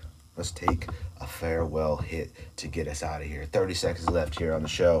back. Let's take a farewell hit to get us out of here. 30 seconds left here on the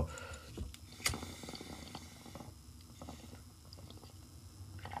show.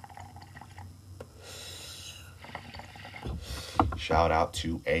 Shout out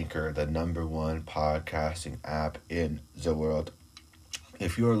to Anchor, the #1 podcasting app in the world.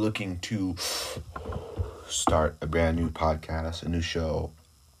 If you're looking to start a brand new podcast, a new show,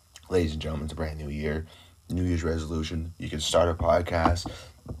 ladies and gentlemen, it's a brand new year, New Year's resolution. You can start a podcast.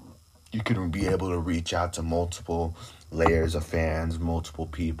 You can be able to reach out to multiple layers of fans, multiple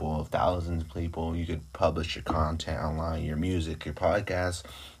people, thousands of people. You could publish your content online, your music, your podcast,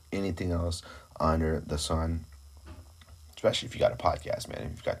 anything else under the sun. Especially if you got a podcast, man.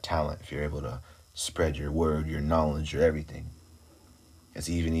 If you've got talent, if you're able to spread your word, your knowledge, your everything. It's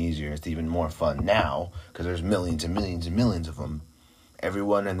even easier. It's even more fun now because there's millions and millions and millions of them.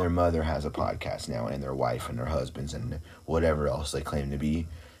 Everyone and their mother has a podcast now, and their wife and their husbands and whatever else they claim to be.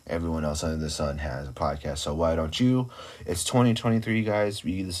 Everyone else under the sun has a podcast. So why don't you? It's 2023, guys.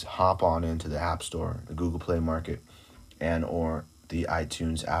 We just hop on into the App Store, the Google Play Market, and or the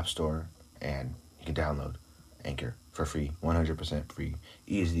iTunes App Store, and you can download Anchor for free, 100% free,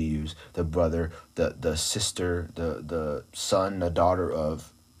 easy to use. The brother, the sister, the son, the daughter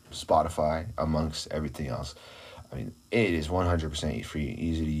of Spotify, amongst everything else. I mean, it is 100% free,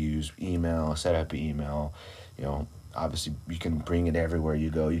 easy to use. Email, set up an email. You know, obviously you can bring it everywhere you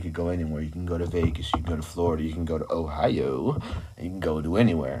go. You could go anywhere. You can go to Vegas. You can go to Florida. You can go to Ohio. And you can go to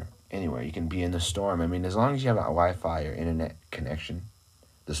anywhere. You can be in the storm. I mean, as long as you have a Wi-Fi or internet connection,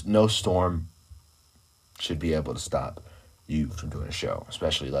 there's no storm should be able to stop you from doing a show,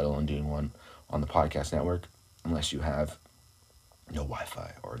 especially let alone doing one on the podcast network, unless you have no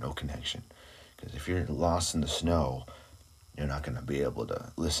Wi-Fi or no connection. Because if you're lost in the snow, you're not going to be able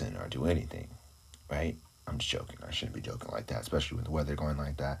to listen or do anything, right? I'm just joking. I shouldn't be joking like that, especially with the weather going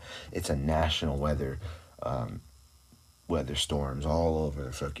like that. It's a national weather storms all over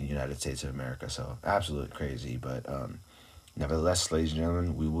the fucking United States of America, so absolutely crazy. But Nevertheless, ladies and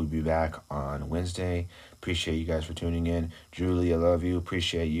gentlemen, we will be back on Wednesday. Appreciate you guys for tuning in. Julie, I love you.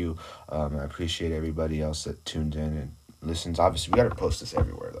 Appreciate you. I appreciate everybody else that tuned in and listens. Obviously, we got to post this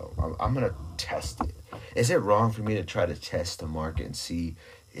everywhere, though. I'm going to test it. Is it wrong for me to try to test the market and see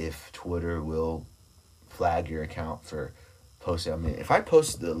if Twitter will flag your account for posting? I mean, if I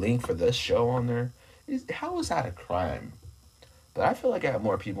post the link for this show on there, how is that a crime? But I feel like I have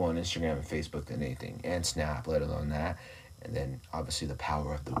more people on Instagram and Facebook than anything, and Snap, let alone that. And then, obviously, the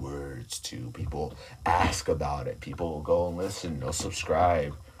power of the words, too. People ask about it. People will go and listen. They'll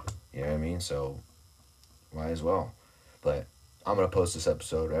subscribe. You know what I mean? So, might as well. But I'm going to post this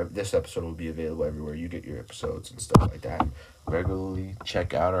episode. This episode will be available everywhere you get your episodes and stuff like that. Regularly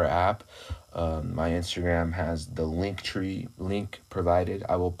check out our app. My Instagram has the Linktree link provided.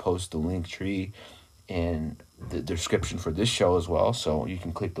 I will post the Linktree in the description for this show as well, so you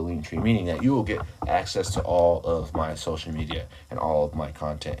can click the Linktree, meaning that you will get access to all of my social media and all of my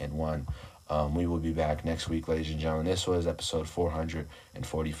content in one. We will be back next week, ladies and gentlemen. This was episode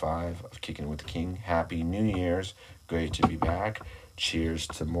 445 of Kicking With the King. Happy New Year's. Great to be back. Cheers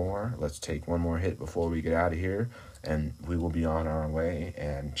to more. Let's take one more hit before we get out of here, and we will be on our way.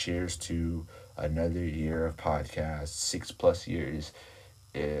 And cheers to another year of podcasts, 6+ years.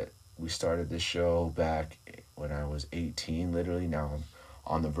 We started this show back when I was 18, literally. Now I'm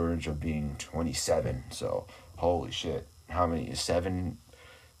on the verge of being 27. So, holy shit. How many? 7?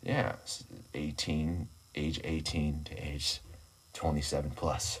 Yeah, 18, age 18 to age 27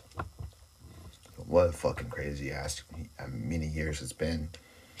 plus. What a fucking crazy ass many years it's been.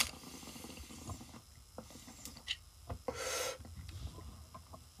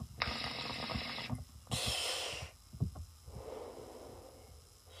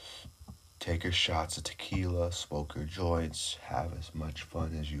 Take your shots of tequila, smoke your joints, have as much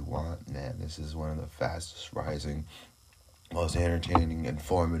fun as you want. Man, this is one of the fastest rising, most entertaining,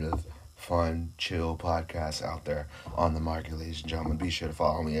 informative, fun, chill podcasts out there on the market, ladies and gentlemen. Be sure to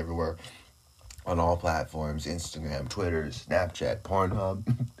follow me everywhere on all platforms, Instagram, Twitter, Snapchat, Pornhub.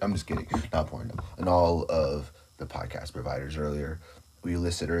 I'm just kidding, not Pornhub. And all of the podcast providers earlier. We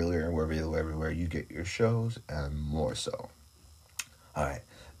listed earlier, and we're available everywhere you get your shows and more so. All right.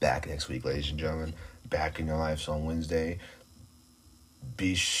 Back next week, ladies and gentlemen. Back in your lives on Wednesday.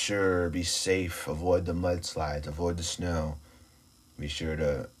 Be sure, be safe. Avoid the mudslides. Avoid the snow. Be sure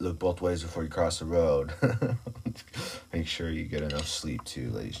to look both ways before you cross the road. Make sure you get enough sleep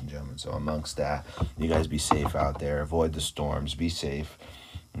too, ladies and gentlemen. So amongst that, you guys be safe out there. Avoid the storms. Be safe.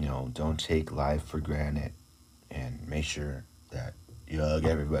 You know, don't take life for granted. And make sure that you hug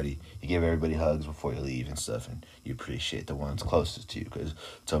everybody. You give everybody hugs before you leave and stuff, and you appreciate the ones closest to you, because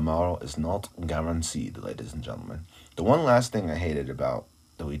tomorrow is not guaranteed, ladies and gentlemen. The one last thing I hated about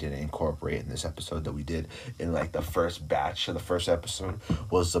that we didn't incorporate in this episode that we did in like the first batch of the first episode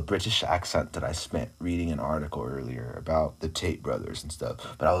was the British accent that I spent reading an article earlier about the Tate brothers and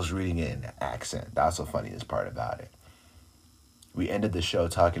stuff, but I was reading it in accent. That's the funniest part about it. We ended the show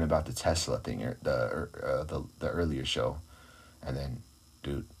talking about the Tesla thing, the earlier show. And then,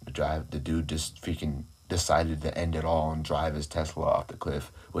 the dude just freaking decided to end it all and drive his Tesla off the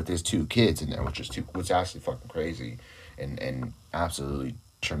cliff with his 2 kids in there, which is actually fucking crazy and absolutely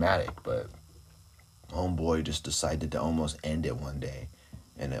traumatic. But homeboy just decided to almost end it one day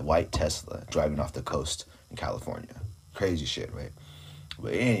in a white Tesla driving off the coast in California. Crazy shit, right?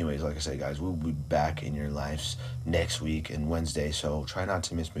 But anyways, like I said, guys, we'll be back in your lives next week and Wednesday, so try not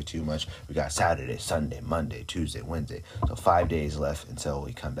to miss me too much. We got Saturday, Sunday, Monday, Tuesday, Wednesday, so 5 days left until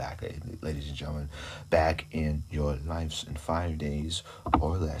we come back, ladies and gentlemen. Back in your lives in 5 days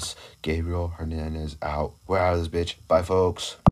or less. Gabriel Hernandez out. We're out of this bitch. Bye, folks.